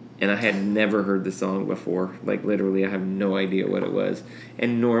 And I had never heard the song before. Like, literally, I have no idea what it was.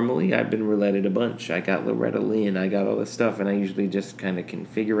 And normally, I've been rouletted a bunch. I got Loretta Lynn, I got all this stuff, and I usually just kind of can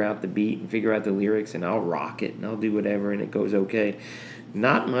figure out the beat and figure out the lyrics, and I'll rock it, and I'll do whatever, and it goes okay.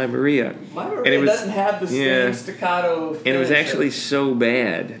 Not My Maria. My Maria doesn't have the same staccato finish. And it was actually so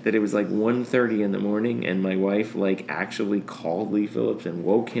bad that it was like 1:30 in the morning, and my wife actually called Lee Phillips and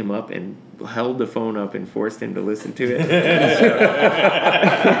woke him up and held the phone up and forced him to listen to it.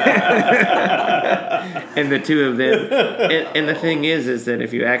 And the two of them, and the thing is that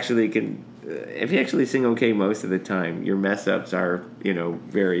if you actually sing okay most of the time, your mess ups are,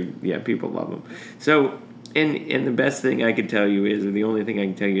 people love them. So, and the best thing I could tell you is, or the only thing I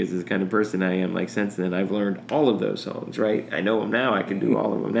can tell you is the kind of person I am, since then I've learned all of those songs, right? I know them now, I can do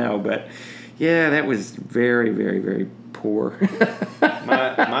all of them now, but yeah, that was very, very, very poor.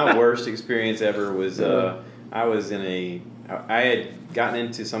 My worst experience ever was I had gotten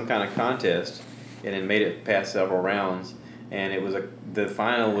into some kind of contest and then made it past several rounds, and the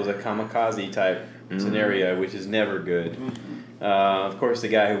final was a kamikaze type scenario, which is never good. Of course, the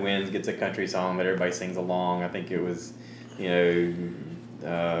guy who wins gets a country song that everybody sings along. I think it was,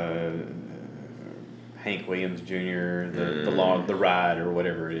 Hank Williams Jr., the Ride, or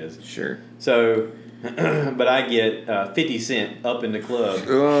whatever it is. Sure. So, but I get 50 Cent Up in the Club,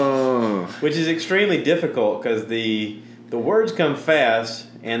 which is extremely difficult because the words come fast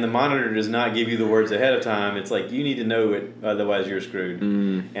and the monitor does not give you the words ahead of time. It's like you need to know it, otherwise you're screwed.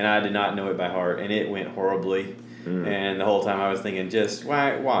 And I did not know it by heart, and it went horribly. And the whole time I was thinking, just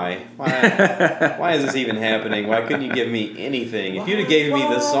why is this even happening? Why couldn't you give me anything? If you'd have gave me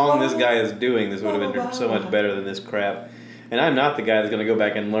the song this guy is doing, this would have been so much better than this crap. And I'm not the guy that's going to go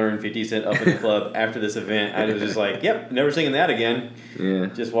back and learn 50 Cent Up in the Club after this event. I was just like, yep, never singing that again. Yeah.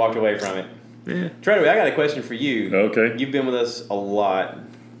 Just walked away from it. Yeah. Treadway, I got a question for you. Okay. You've been with us a lot.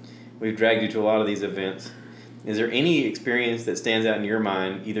 We've dragged you to a lot of these events. Is there any experience that stands out in your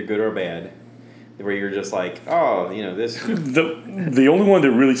mind, either good or bad, where you're just like, this... The only one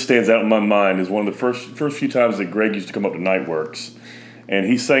that really stands out in my mind is one of the first few times that Greg used to come up to Nightworks. And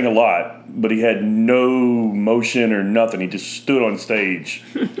he sang a lot, but he had no motion or nothing. He just stood on stage.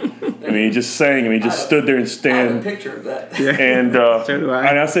 He just sang. He just stood there and stand. I have a picture of that. And so do I.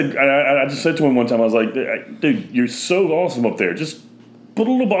 And I just said to him one time, I was like, dude, you're so awesome up there. Just put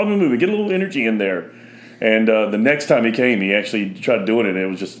a little bottom of the movie, get a little energy in there. And the next time he came, he actually tried doing it, and it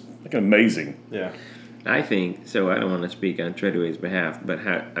was just amazing. Yeah. I think, so I don't want to speak on Treadaway's behalf, but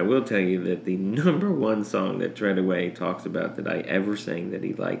I will tell you that the number one song that Treadaway talks about that I ever sang that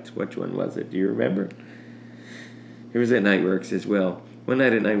he liked, which one was it? Do you remember? It was at Nightworks as well. One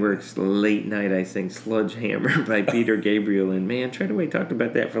night at Nightworks, late night, I sang Sledgehammer by Peter Gabriel, and man, Treadaway talked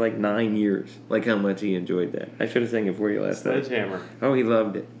about that for 9 years, how much he enjoyed that. I should have sang it for you last night. Sledgehammer. Oh, he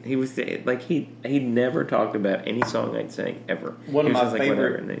loved it. He was he never talked about any song I'd sang ever. One of my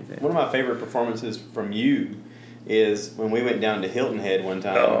favorite performances from you is when we went down to Hilton Head one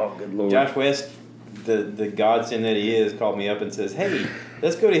time. Oh, good Lord. Josh West, the godsend that he is, called me up and says, "Hey,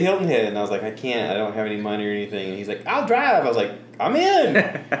 let's go to Hilton Head." And I was like, "I can't. I don't have any money or anything." And he's like, "I'll drive." I was like, "I'm in."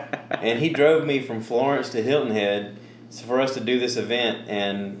 And he drove me from Florence to Hilton Head for us to do this event.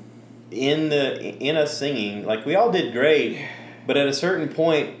 And in us singing, like we all did great, but at a certain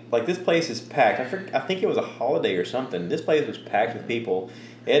point, like this place is packed. I think it was a holiday or something. This place was packed with people.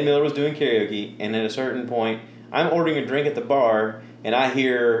 Ed Miller was doing karaoke, and at a certain point, I'm ordering a drink at the bar, and I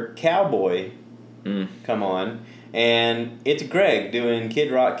hear Cowboy come on, and it's Greg doing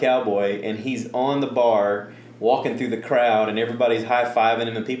Kid Rock Cowboy, and he's on the bar walking through the crowd, and everybody's high-fiving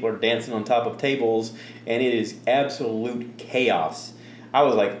him, and people are dancing on top of tables, and it is absolute chaos. I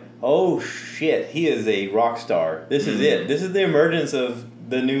was like, oh shit, he is a rock star. This is it. This is the emergence of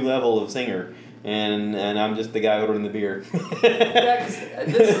the new level of singer. And I'm just the guy ordering the beer. Yeah,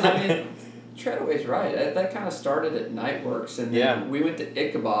 because Treadaway's right. That kind of started at Nightworks, and then we went to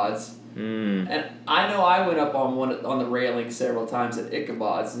Ichabod's. And I know I went up on the railing several times at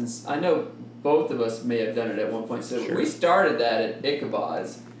Ichabod's, and I know both of us may have done it at one point. So we started that at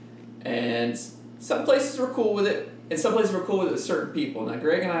Ichabod's, and some places were cool with it, and some places were cool with it with certain people. Now,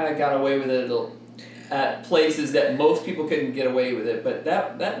 Greg and I got away with it at places that most people couldn't get away with it, but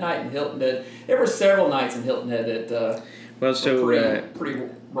that night in Hilton Head, there were several nights in Hilton Head that were pretty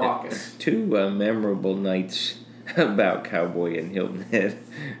raucous. Two memorable nights about Cowboy and Hilton Head.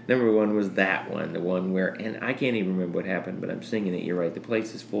 Number one was that one, the one where, and I can't even remember what happened, but I'm singing it. You're right. The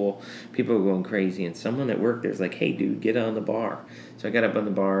place is full. People are going crazy, and someone at work there's like, "Hey, dude, get on the bar." So I got up on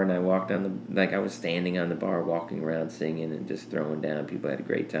the bar and I walked on I was standing on the bar, walking around singing and just throwing down. People had a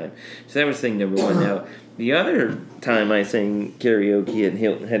great time. So that was thing number one. Now, the other time I sang karaoke at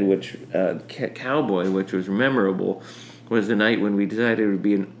Hilton Head, which Cowboy, which was memorable, was the night when we decided it would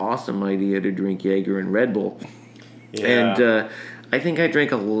be an awesome idea to drink Jaeger and Red Bull. Yeah. And I think I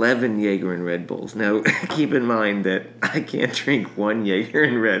drank 11 Jaeger and Red Bulls. Now, keep in mind that I can't drink one Jaeger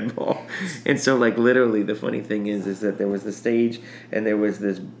and Red Bull. And so, like, literally, the funny thing is that there was the stage, and there was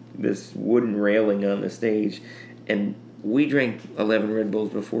this wooden railing on the stage, and we drank 11 Red Bulls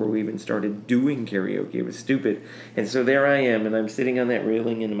before we even started doing karaoke. It was stupid. And so there I am, and I'm sitting on that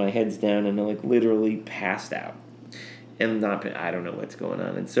railing, and my head's down, and I'm, like, literally passed out. And I don't know what's going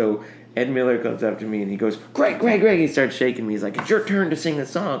on. And so Ed Miller comes up to me and he goes, Greg. He starts shaking me. He's like, it's your turn to sing the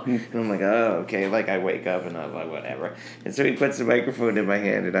song. And I'm like, oh, okay. Like, I wake up and I'm like, whatever. And so he puts the microphone in my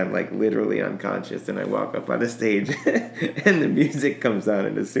hand and I'm like literally unconscious. And I walk up on the stage and the music comes on.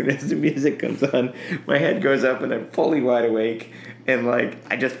 And as soon as the music comes on, my head goes up and I'm fully wide awake. And, like,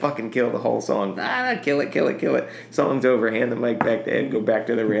 I just fucking kill the whole song. Kill it. Song's over. Hand the mic back to Ed. Go back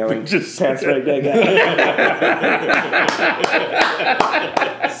to the railing. Just pass right back out.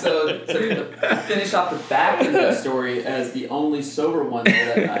 So to finish off the back of the story as the only sober one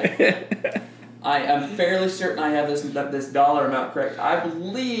there that night, I am fairly certain I have this dollar amount correct. I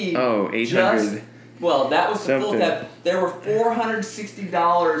believe... Oh, 800. Well, that was the full tab. There were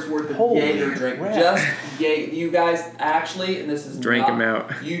 $460 worth of Jaeger drink. Just Jaeger. You guys actually, and this is drank them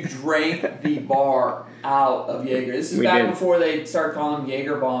out. You drank the bar out of Jaeger. This is before they started calling them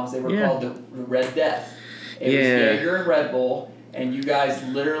Jaeger bombs. They were called the Red Death. It was Jaeger and Red Bull, and you guys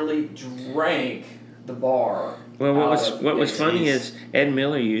literally drank the bar. Well, what was funny is Ed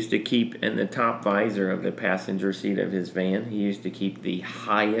Miller used to keep in the top visor of the passenger seat of his van. He used to keep the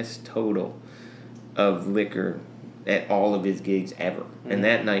highest total of liquor at all of his gigs ever. And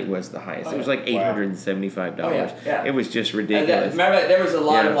that night was the highest. It was like $875. Oh, yeah. It was just ridiculous. There was a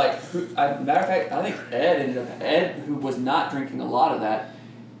lot of matter of fact, I think Ed, who was not drinking a lot of that,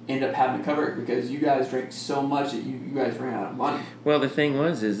 ended up having to cover it because you guys drank so much that you guys ran out of money. Well, the thing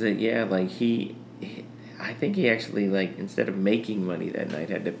was that, I think he actually, instead of making money that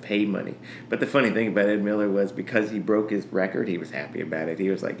night, had to pay money. But the funny thing about Ed Miller was because he broke his record, he was happy about it. He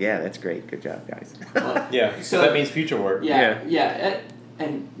was like, yeah, that's great. Good job, guys. So that means future work. Yeah.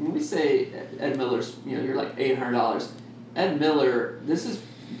 And when we say Ed Miller's, you're like $800. Ed Miller, this is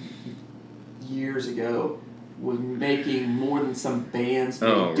years ago, was making more than some bands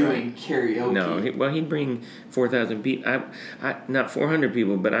doing karaoke. No, he'd bring 4,000 people. Not 400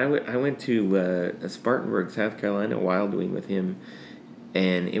 people, but I went to Spartanburg, South Carolina, Wild Wing with him,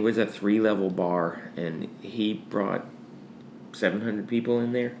 and it was a 3-level bar, and he brought 700 people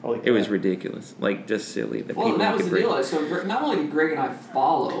in there. It was ridiculous, just silly. Well, that was the deal. So not only did Greg and I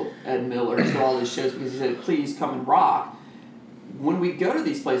follow Ed Miller to all these shows because he said, "Please come and rock." When we go to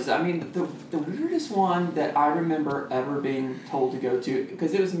these places, I mean, the weirdest one that I remember ever being told to go to,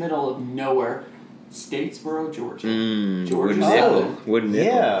 because it was the middle of nowhere, Statesboro, Georgia. Georgia Southern. Wooden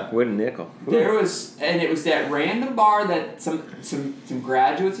nickel. Yeah. Wooden nickel. There was, and it was that random bar that some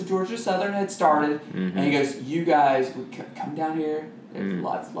graduates of Georgia Southern had started, and he goes, "You guys would come down here. There's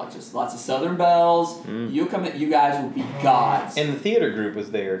lots of Southern belles. You come, you guys would be gods." And the theater group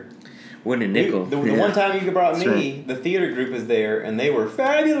was there. Wouldn't a nickel. The one time you brought me, the theater group was there, and they were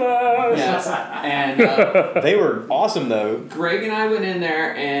fabulous. Yes, and they were awesome though. Greg and I went in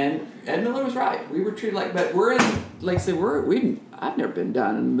there, and Ed Miller was right. We were treated but we're in, like I said, I've never been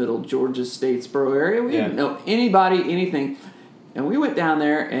down in the middle of Georgia Statesboro area. We didn't know anybody, anything, and we went down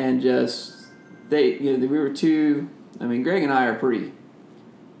there and just we were Greg and I are pretty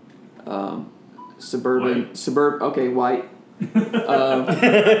white.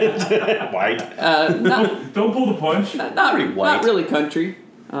 White. Don't pull the punch. Not really country.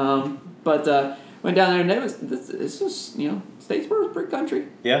 But went down there and it was Statesboro's pretty country.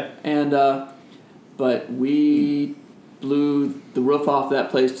 Yeah. And but we blew the roof off that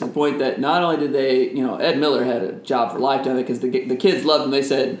place to the point that not only did they, Ed Miller had a job for life down there because the kids loved him. They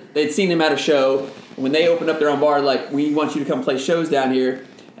said they'd seen him at a show. When they opened up their own bar, like, we want you to come play shows down here.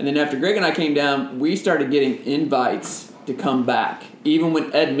 And then after Greg and I came down, we started getting invites to come back. Even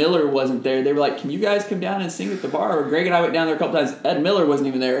when Ed Miller wasn't there, they were like, can you guys come down and sing at the bar? Or Greg and I went down there a couple times. Ed Miller wasn't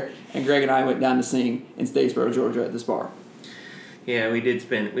even there, and Greg and I went down to sing in Statesboro, Georgia at this bar. Yeah, we did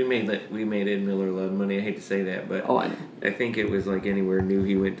spend. We made Ed Miller a lot of money. I hate to say that, but I know. I think it was like anywhere new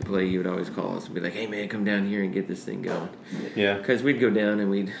he went to play, he would always call us and be like, "Hey man, come down here and get this thing going." Yeah. Because we'd go down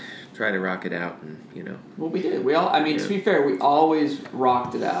and we'd try to rock it out, and Well, we did. We all. To be fair, we always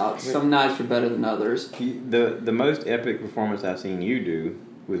rocked it out. Some nights were better than others. The most epic performance I've seen you do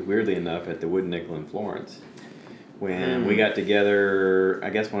was, weirdly enough, at the Wood Nickel in Florence. When we got together, I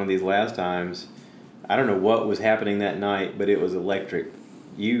guess one of these last times, I don't know what was happening that night, but it was electric.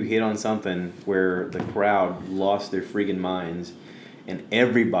 You hit on something where the crowd lost their freaking minds, and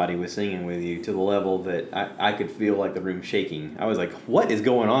everybody was singing with you to the level that I could feel like the room shaking. I was like, what is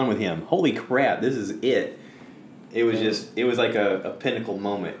going on with him? Holy crap, this is it. It was like a pinnacle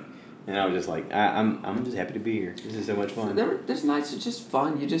moment. And I was just like, I'm just happy to be here. This is so much fun. There's nights it's just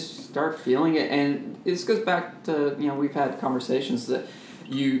fun. You just start feeling it. And this goes back to, we've had conversations that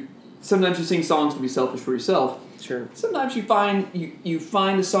sometimes you sing songs to be selfish for yourself. Sure. Sometimes you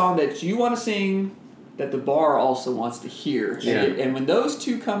find a song that you want to sing that the bar also wants to hear. Yeah. And when those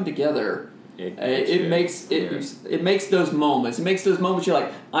two come together, it makes those moments. It makes those moments you're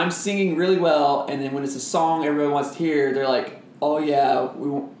like, I'm singing really well, and then when it's a song everybody wants to hear, they're like, oh yeah,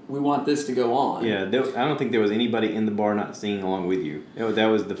 we want this to go on. Yeah, I don't think there was anybody in the bar not singing along with you. That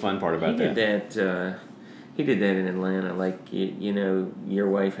was the fun part about that. He did that in Atlanta. Like, your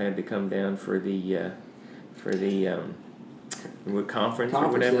wife had to come down for the conference or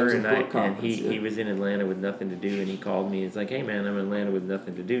whatever, and he was in Atlanta with nothing to do, and he called me. It's like, hey man, I'm in Atlanta with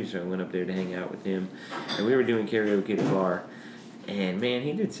nothing to do, so I went up there to hang out with him, and we were doing karaoke at the bar, and man,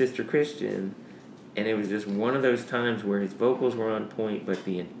 he did Sister Christian, and it was just one of those times where his vocals were on point, but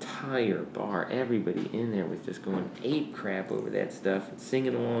the entire bar, everybody in there was just going ape crap over that stuff and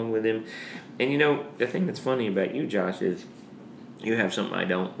singing along with him. And the thing that's funny about you, Josh, is you have something I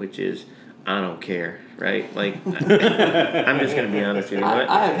don't, which is I don't care, right? Like, I'm just going to be honest with you.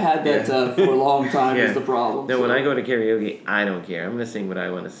 I have had that for a long time is the problem. No, when I go to karaoke, I don't care. I'm going to sing what I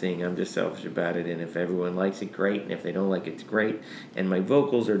want to sing. I'm just selfish about it, and if everyone likes it, great, and if they don't like it, it's great. And my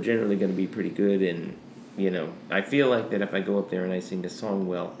vocals are generally going to be pretty good, and, I feel like that if I go up there and I sing the song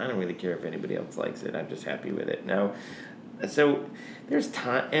well, I don't really care if anybody else likes it. I'm just happy with it. Now, so there's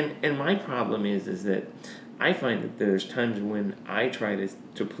time, and my problem is that I find that there's times when I try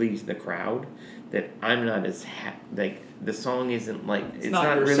to please the crowd that I'm not as like the song isn't like it's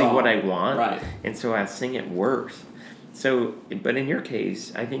not really song. What I want, right? And so I sing it worse. So, but in your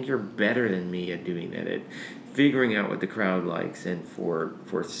case, I think you're better than me at doing that, at figuring out what the crowd likes, and for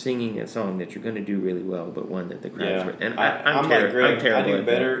singing a song that you're going to do really well, but one that the crowd's and I'm terrible. Like Greg, I do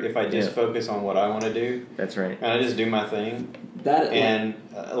better if I just focus on what I want to do. That's right. And I just do my thing.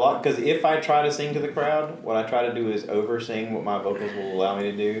 A lot, because if I try to sing to the crowd, what I try to do is over sing what my vocals will allow me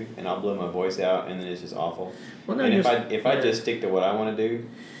to do, and I'll blow my voice out, and then it's just awful. Well, no, and if I just stick to what I want to do,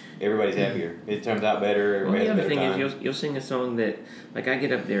 everybody's happier. It turns out better. Well, the other thing is you'll sing a song that, like, I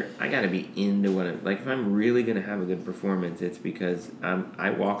get up there, I got to be into what I'm, like, if I'm really going to have a good performance, it's because I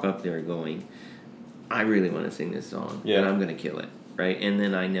walk up there going, I really want to sing this song, and I'm going to kill it, right? And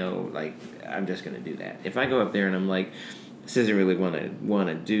then I know, like, I'm just going to do that. If I go up there and I'm like, this isn't really what I want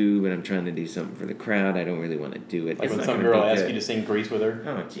to do, but I'm trying to do something for the crowd, I don't really want to do it. Like when some girl asks you to sing Grease with her.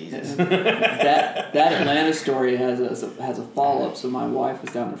 Oh, Jesus. that Atlanta story has a follow-up. So my wife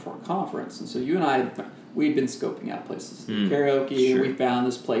was down there for a conference, and so you and I, we'd been scoping out places. Karaoke, and we found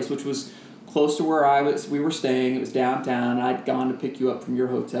this place, which was close to where we were staying. It was downtown, and I'd gone to pick you up from your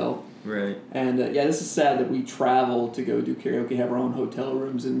hotel. Right. And, this is sad that we traveled to go do karaoke, have our own hotel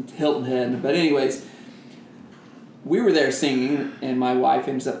rooms in Hilton Head. But anyways, we were there singing, and my wife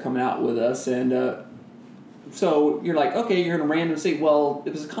ends up coming out with us, and so you're like, okay, you're in a random sing. Well,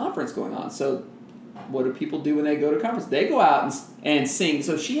 it was a conference going on, so what do people do when they go to conference? They go out and sing.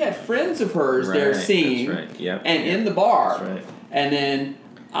 So she had friends of hers there singing, and in the bar, and then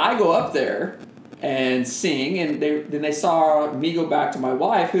I go up there and sing, and then they saw me go back to my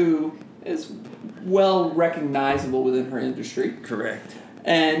wife, who is well recognizable within her industry. Correct.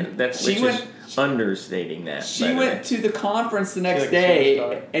 And she went understating that. She went to the conference the next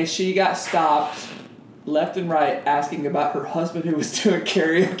day, and she got stopped left and right asking about her husband who was doing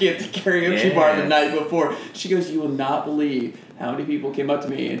karaoke at the karaoke bar the night before. She goes, "You will not believe how many people came up to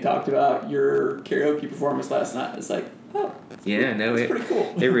me and talked about your karaoke performance last night." It's like, oh, it's pretty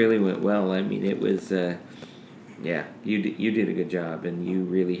cool. It really went well. I mean, it was, you did a good job, and you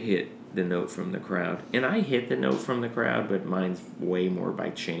really hit the note from the crowd. And I hit the note from the crowd, but mine's way more by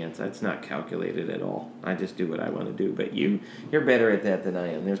chance. That's not calculated at all. I just do what I want to do. But you're better at that than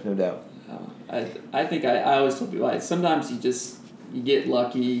I am. There's no doubt. I think I always tell people, sometimes you get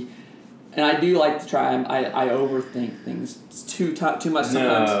lucky, and I do like to try. I overthink things too much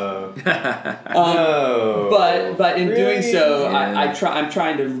sometimes. No. But in doing so, Yeah. I'm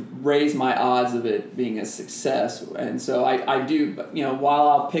trying to raise my odds of it being a success, and so I do. While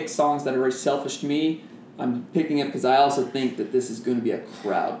I'll pick songs that are very selfish to me, I'm picking it because I also think that this is going to be a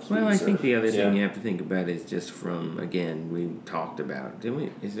crowd pleaser. Well, I think the other thing you have to think about is just from, again, we talked about, didn't we?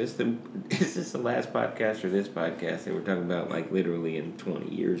 Is this the last podcast or this podcast? They were talking about, like, literally in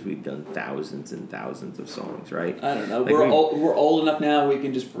 20 years we've done thousands and thousands of songs, right? I don't know. Like we're old enough now. We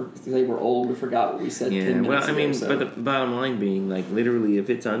can just say we're old. We forgot what we said. 10 minutes well, I mean, ago, so. but the bottom line being, like, literally,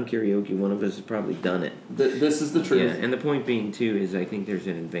 if it's on karaoke, one of us has probably done it. This is the truth. Yeah, and the point being, too, is I think there's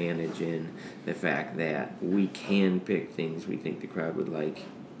an advantage in the fact that we can pick things we think the crowd would like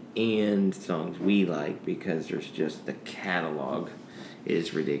and songs we like, because there's just the catalog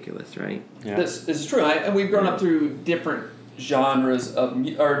is ridiculous, right? Yeah. This is true. And we've grown up through different genres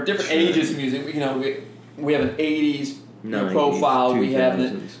or different ages of music. We have an 80s 90s, profile.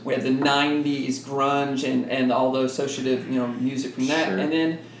 2000s. We have the 90s grunge and all the associative music from that. Sure. And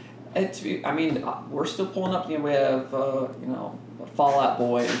then we're still pulling up. We have Fall Out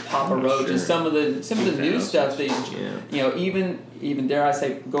Boy and Papa Roach and some of the new stuff that even dare I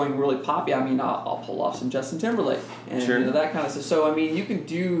say going really poppy. I mean, I'll pull off some Justin Timberlake and that kind of stuff. So I mean, you can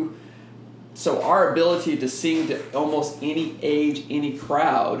do. So our ability to sing to almost any age, any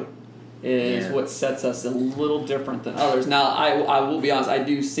crowd is what sets us a little different than others. Now, I will be honest, I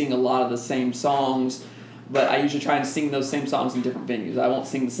do sing a lot of the same songs, but I usually try and sing those same songs in different venues. I won't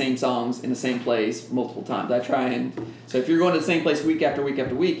sing the same songs in the same place multiple times. So if you're going to the same place week after week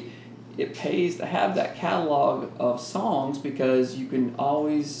after week, it pays to have that catalog of songs, because you can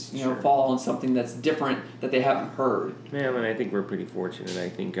always, fall on something that's different that they haven't heard. Yeah, and I think we're pretty fortunate. I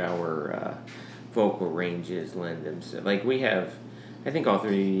think our vocal ranges lend themselves. Like I think all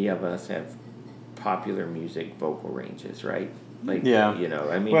three of us have popular music vocal ranges, right? Like, I mean,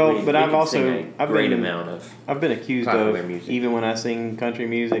 I've been accused of music. Even when I sing country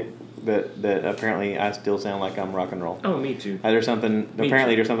music, that apparently I still sound like I'm rock and roll. Oh, me too. There's something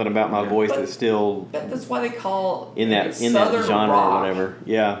about my voice that's still that's why they call in that genre or whatever.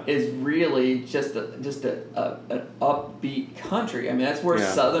 Yeah, is really just an upbeat country. I mean, that's where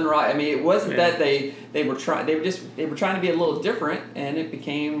Southern rock. I mean, it wasn't that they were trying to be a little different, and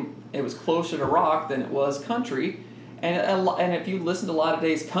it was closer to rock than it was country. And if you listen to a lot of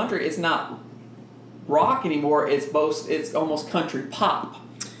today's country, it's not rock anymore. It's almost country pop.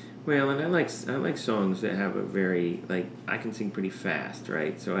 Well, and I like songs that have a very, I can sing pretty fast,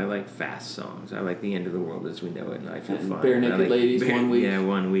 right? So I like fast songs. I like The End of the World as We Know It, and I Feel Fine. Bare Naked Ladies, 1 week. Yeah,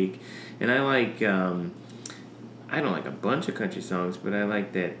 1 week. And I like, I don't like a bunch of country songs, but I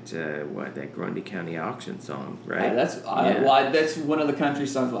like that Grundy County Auction song, right? That's one of the country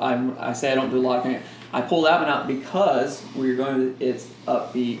songs. I say I don't do a lot of country. I pulled that one out because it's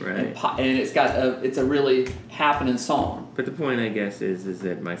upbeat, right, and it's a really happening song. But the point, I guess, is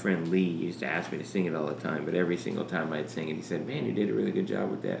that my friend Lee used to ask me to sing it all the time, but every single time I'd sing it, he said, "Man, you did a really good job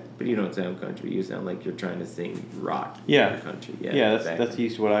with that. But you don't sound country. You sound like you're trying to sing rock." Country. Yeah, exactly. That's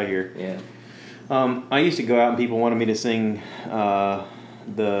used to what I hear. Yeah. I used to go out and people wanted me to sing the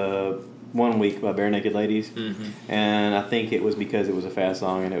 1 week by Bare Naked Ladies, and I think it was because it was a fast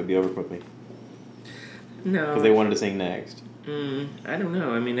song and it would be over quickly. No. Because they wanted to sing next. I don't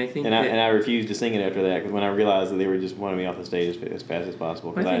know. I mean, I think and I refused to sing it after that, because when I realized that they were just wanting me off the stage as fast as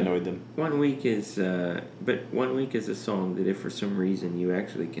possible, because I annoyed them. 1 week is, but 1 week is a song that if for some reason you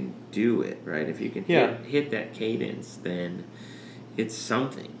actually can do it, right? If you can hit that cadence, then it's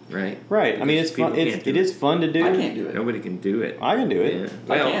something, right? Right. I mean, it's fun. It is fun to do. I can't do it. Nobody can do it. I can do it. Yeah.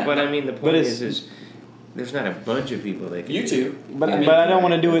 I Well, can. but I mean, the point is there's not a bunch of people that can. You two. But I don't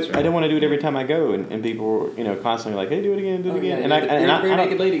want to do it. Right. I don't want to do it every time I go, and people are, constantly like, "Hey, do it again, do it again." Yeah, and I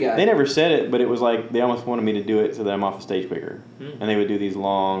naked lady guy. They never said it, but it was like they almost wanted me to do it so that I'm off the stage quicker. And they would do these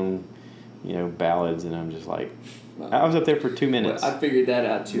long, ballads, and I'm just like, I was up there for 2 minutes. Well, I figured that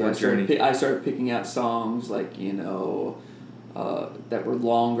out too. I started picking out songs like that were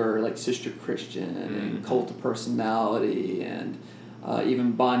longer, like Sister Christian and Cult of Personality, and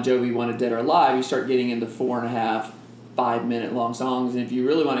even Bon Jovi wanted Dead or Alive. You start getting into 4.5, 5 minute long songs, and if you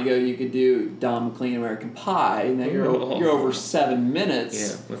really want to go, you could do Don McLean, American Pie. Now you're over 7 minutes.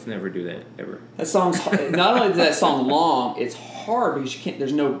 Yeah, let's never do that ever. That song's not only is that song long, it's hard because you can't.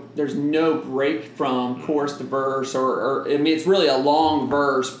 There's no break from chorus to verse, or I mean, it's really a long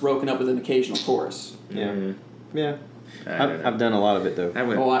verse broken up with an occasional chorus. Yeah. I've done a lot of it though.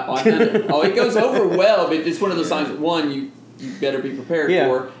 I've done it. It goes over well, but it's one of those songs that one you better be prepared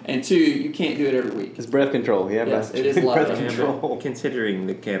for, and two, you can't do it every week. It's breath control. Yeah, yes, it is a lot breath of control. Considering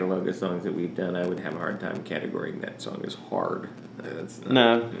the catalog of songs that we've done, I would have a hard time categorizing that song as hard.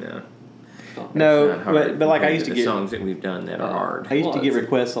 No, but like I used to get songs that we've done that are hard. I used to get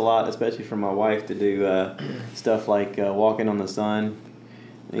requests a lot, especially from my wife, to do stuff like "Walking on the Sun,"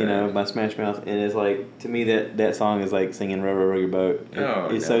 by Smash Mouth, and it's like, to me that song is like singing "Row Row Row Your Boat."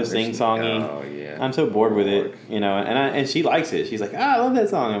 It's so sing-songy. Oh yeah. I'm so bored with it, and she likes it. She's like, I love that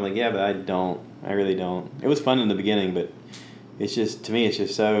song. I'm like, yeah, but I don't. I really don't. It was fun in the beginning, but it's just, to me, it's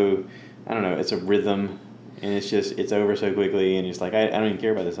just so, I don't know. It's a rhythm. And it's over so quickly, and it's like, I don't even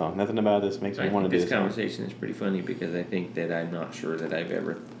care about this song. Nothing about this makes me want to do this. This conversation is pretty funny because I think that I'm not sure that I've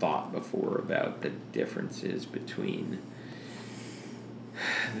ever thought before about the differences between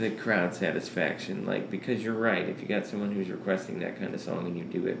the crowd satisfaction. Like, because you're right, if you got someone who's requesting that kind of song and you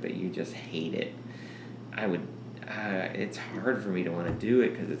do it, but you just hate it, it's hard for me to want to do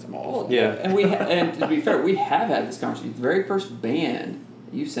it because it's awful. Yeah. And to be fair, we have had this conversation. The very first band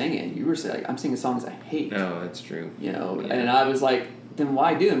you sang it, you were saying, I'm singing songs I hate. No, that's true. And I was like, then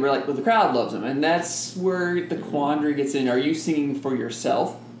why do them? We're like, well, the crowd loves them. And that's where the quandary gets in. Are you singing for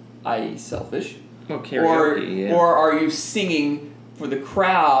yourself, i.e. selfish? Well, karaoke, or are you singing for the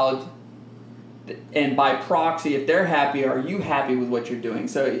crowd, and by proxy, if they're happy, are you happy with what you're doing?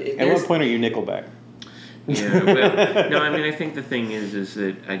 So at what point are you Nickelback? Yeah, well, no, I mean, I think the thing is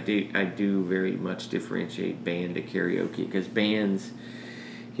that I do very much differentiate band to karaoke, because bands,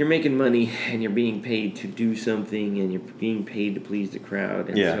 you're making money and you're being paid to do something and you're being paid to please the crowd.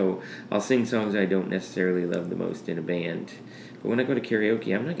 And so I'll sing songs I don't necessarily love the most in a band. But when I go to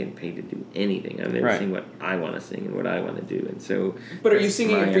karaoke, I'm not getting paid to do anything. I'm there to sing what I want to sing and what I want to do. And so, but are you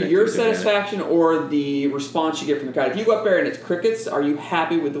singing it for your satisfaction or the response you get from the crowd? If you go up there and it's crickets, are you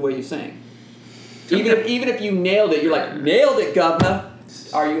happy with the way you sing? Even if you nailed it, you're like, nailed it, governor.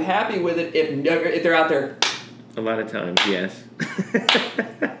 Are you happy with it if they're out there? A lot of times, yes.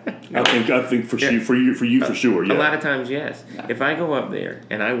 I think for you for sure. Yeah. A lot of times, yes. If I go up there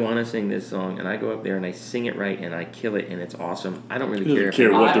and I want to sing this song and I go up there and I sing it right and I kill it and it's awesome, I don't really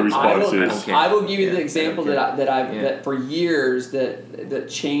care what the response is. I will give you the example that for years that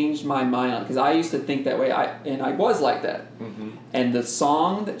changed my mind, because I used to think that way. I was like that. Mm-hmm. And the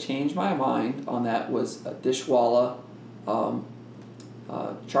song that changed my mind on that was Dishwalla,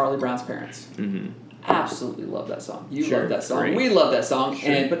 Charlie Brown's Parents. Mm-hmm. Absolutely love that song. You love that song. Great. We love that song.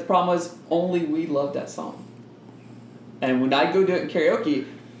 Sure. But the problem was only we love that song. And when I go do it in karaoke,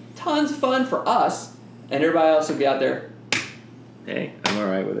 tons of fun for us, and everybody else would be out there. Hey, I'm all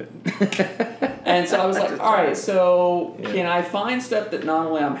right with it. And so I was like, all right, so can I find stuff that not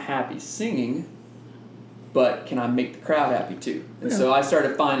only I'm happy singing, but can I make the crowd happy too? And so I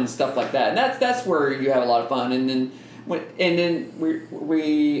started finding stuff like that, and that's where you have a lot of fun. And then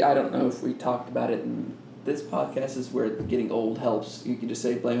we I don't know if we talked about it in this podcast, is where getting old helps. You can just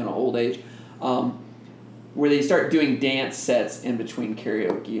say blame it on old age. Where they start doing dance sets in between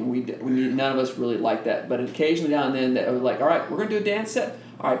karaoke, and none of us really like that. But occasionally now and then, they were like, all right, we're going to do a dance set.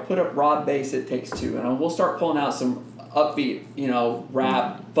 All right, put up Rob Bass, It Takes Two. And we'll start pulling out some upbeat,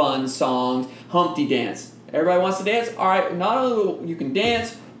 rap, fun songs, Humpty Dance. Everybody wants to dance? All right, not only will you can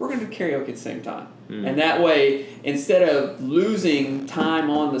dance, we're going to do karaoke at the same time. Mm. And that way, instead of losing time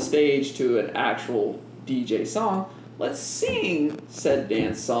on the stage to an actual DJ song, let's sing said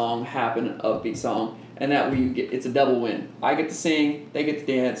dance song, happen an upbeat song, and that way it's a double win. I get to sing, they get to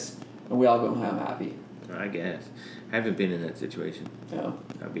dance, and we all go home happy. I guess. I haven't been in that situation. Yeah.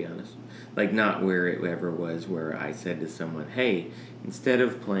 I'll be honest. Like, not where it ever was where I said to someone, hey, instead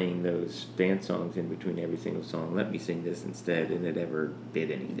of playing those dance songs in between every single song, let me sing this instead, and it ever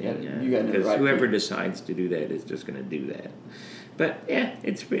did anything. Because whoever decides to do that is just going to do that. But yeah,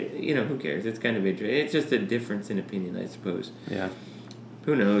 it's, who cares? It's kind of interesting. It's just a difference in opinion, I suppose. Yeah.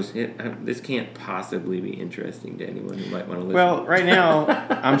 Who knows? This can't possibly be interesting to anyone who might want to listen. Well, right now,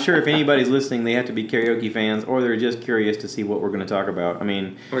 I'm sure if anybody's listening, they have to be karaoke fans, or they're just curious to see what we're going to talk about. I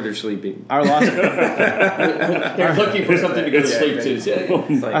mean, or they're sleeping. Our lost. They're looking for something to go to sleep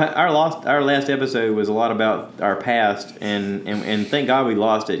to. Our last episode was a lot about our past, and thank God we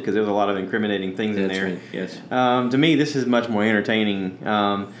lost it because there was a lot of incriminating things in there. Right. Yes. To me, this is much more entertaining.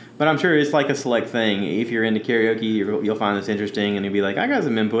 But I'm sure it's like a select thing. If you're into karaoke, you'll find this interesting, and you'll be like, I got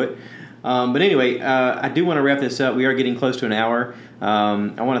some input. But anyway, I do want to wrap this up. We are getting close to an hour.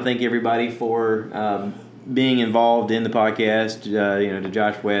 I want to thank everybody for being involved in the podcast. To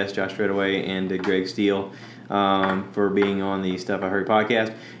Josh West, Josh Treadaway, and to Greg Steele for being on the Stuff I Heard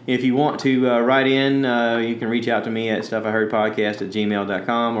podcast. If you want to write in, you can reach out to me at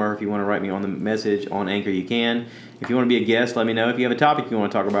stuffiheardpodcast@gmail.com, or if you want to write me on the message on Anchor, you can. If you want to be a guest, let me know. If you have a topic you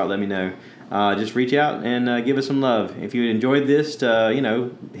want to talk about, let me know. Just reach out and give us some love. If you enjoyed this,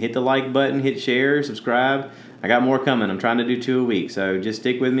 hit the like button, hit share, subscribe. I got more coming. I'm trying to do 2 a week, so just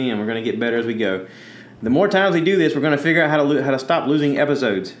stick with me, and we're going to get better as we go. The more times we do this, we're going to figure out how to stop losing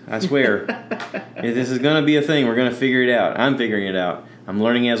episodes. I swear. If this is going to be a thing, we're going to figure it out. I'm figuring it out. I'm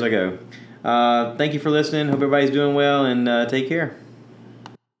learning as I go. Thank you for listening. Hope everybody's doing well, and take care.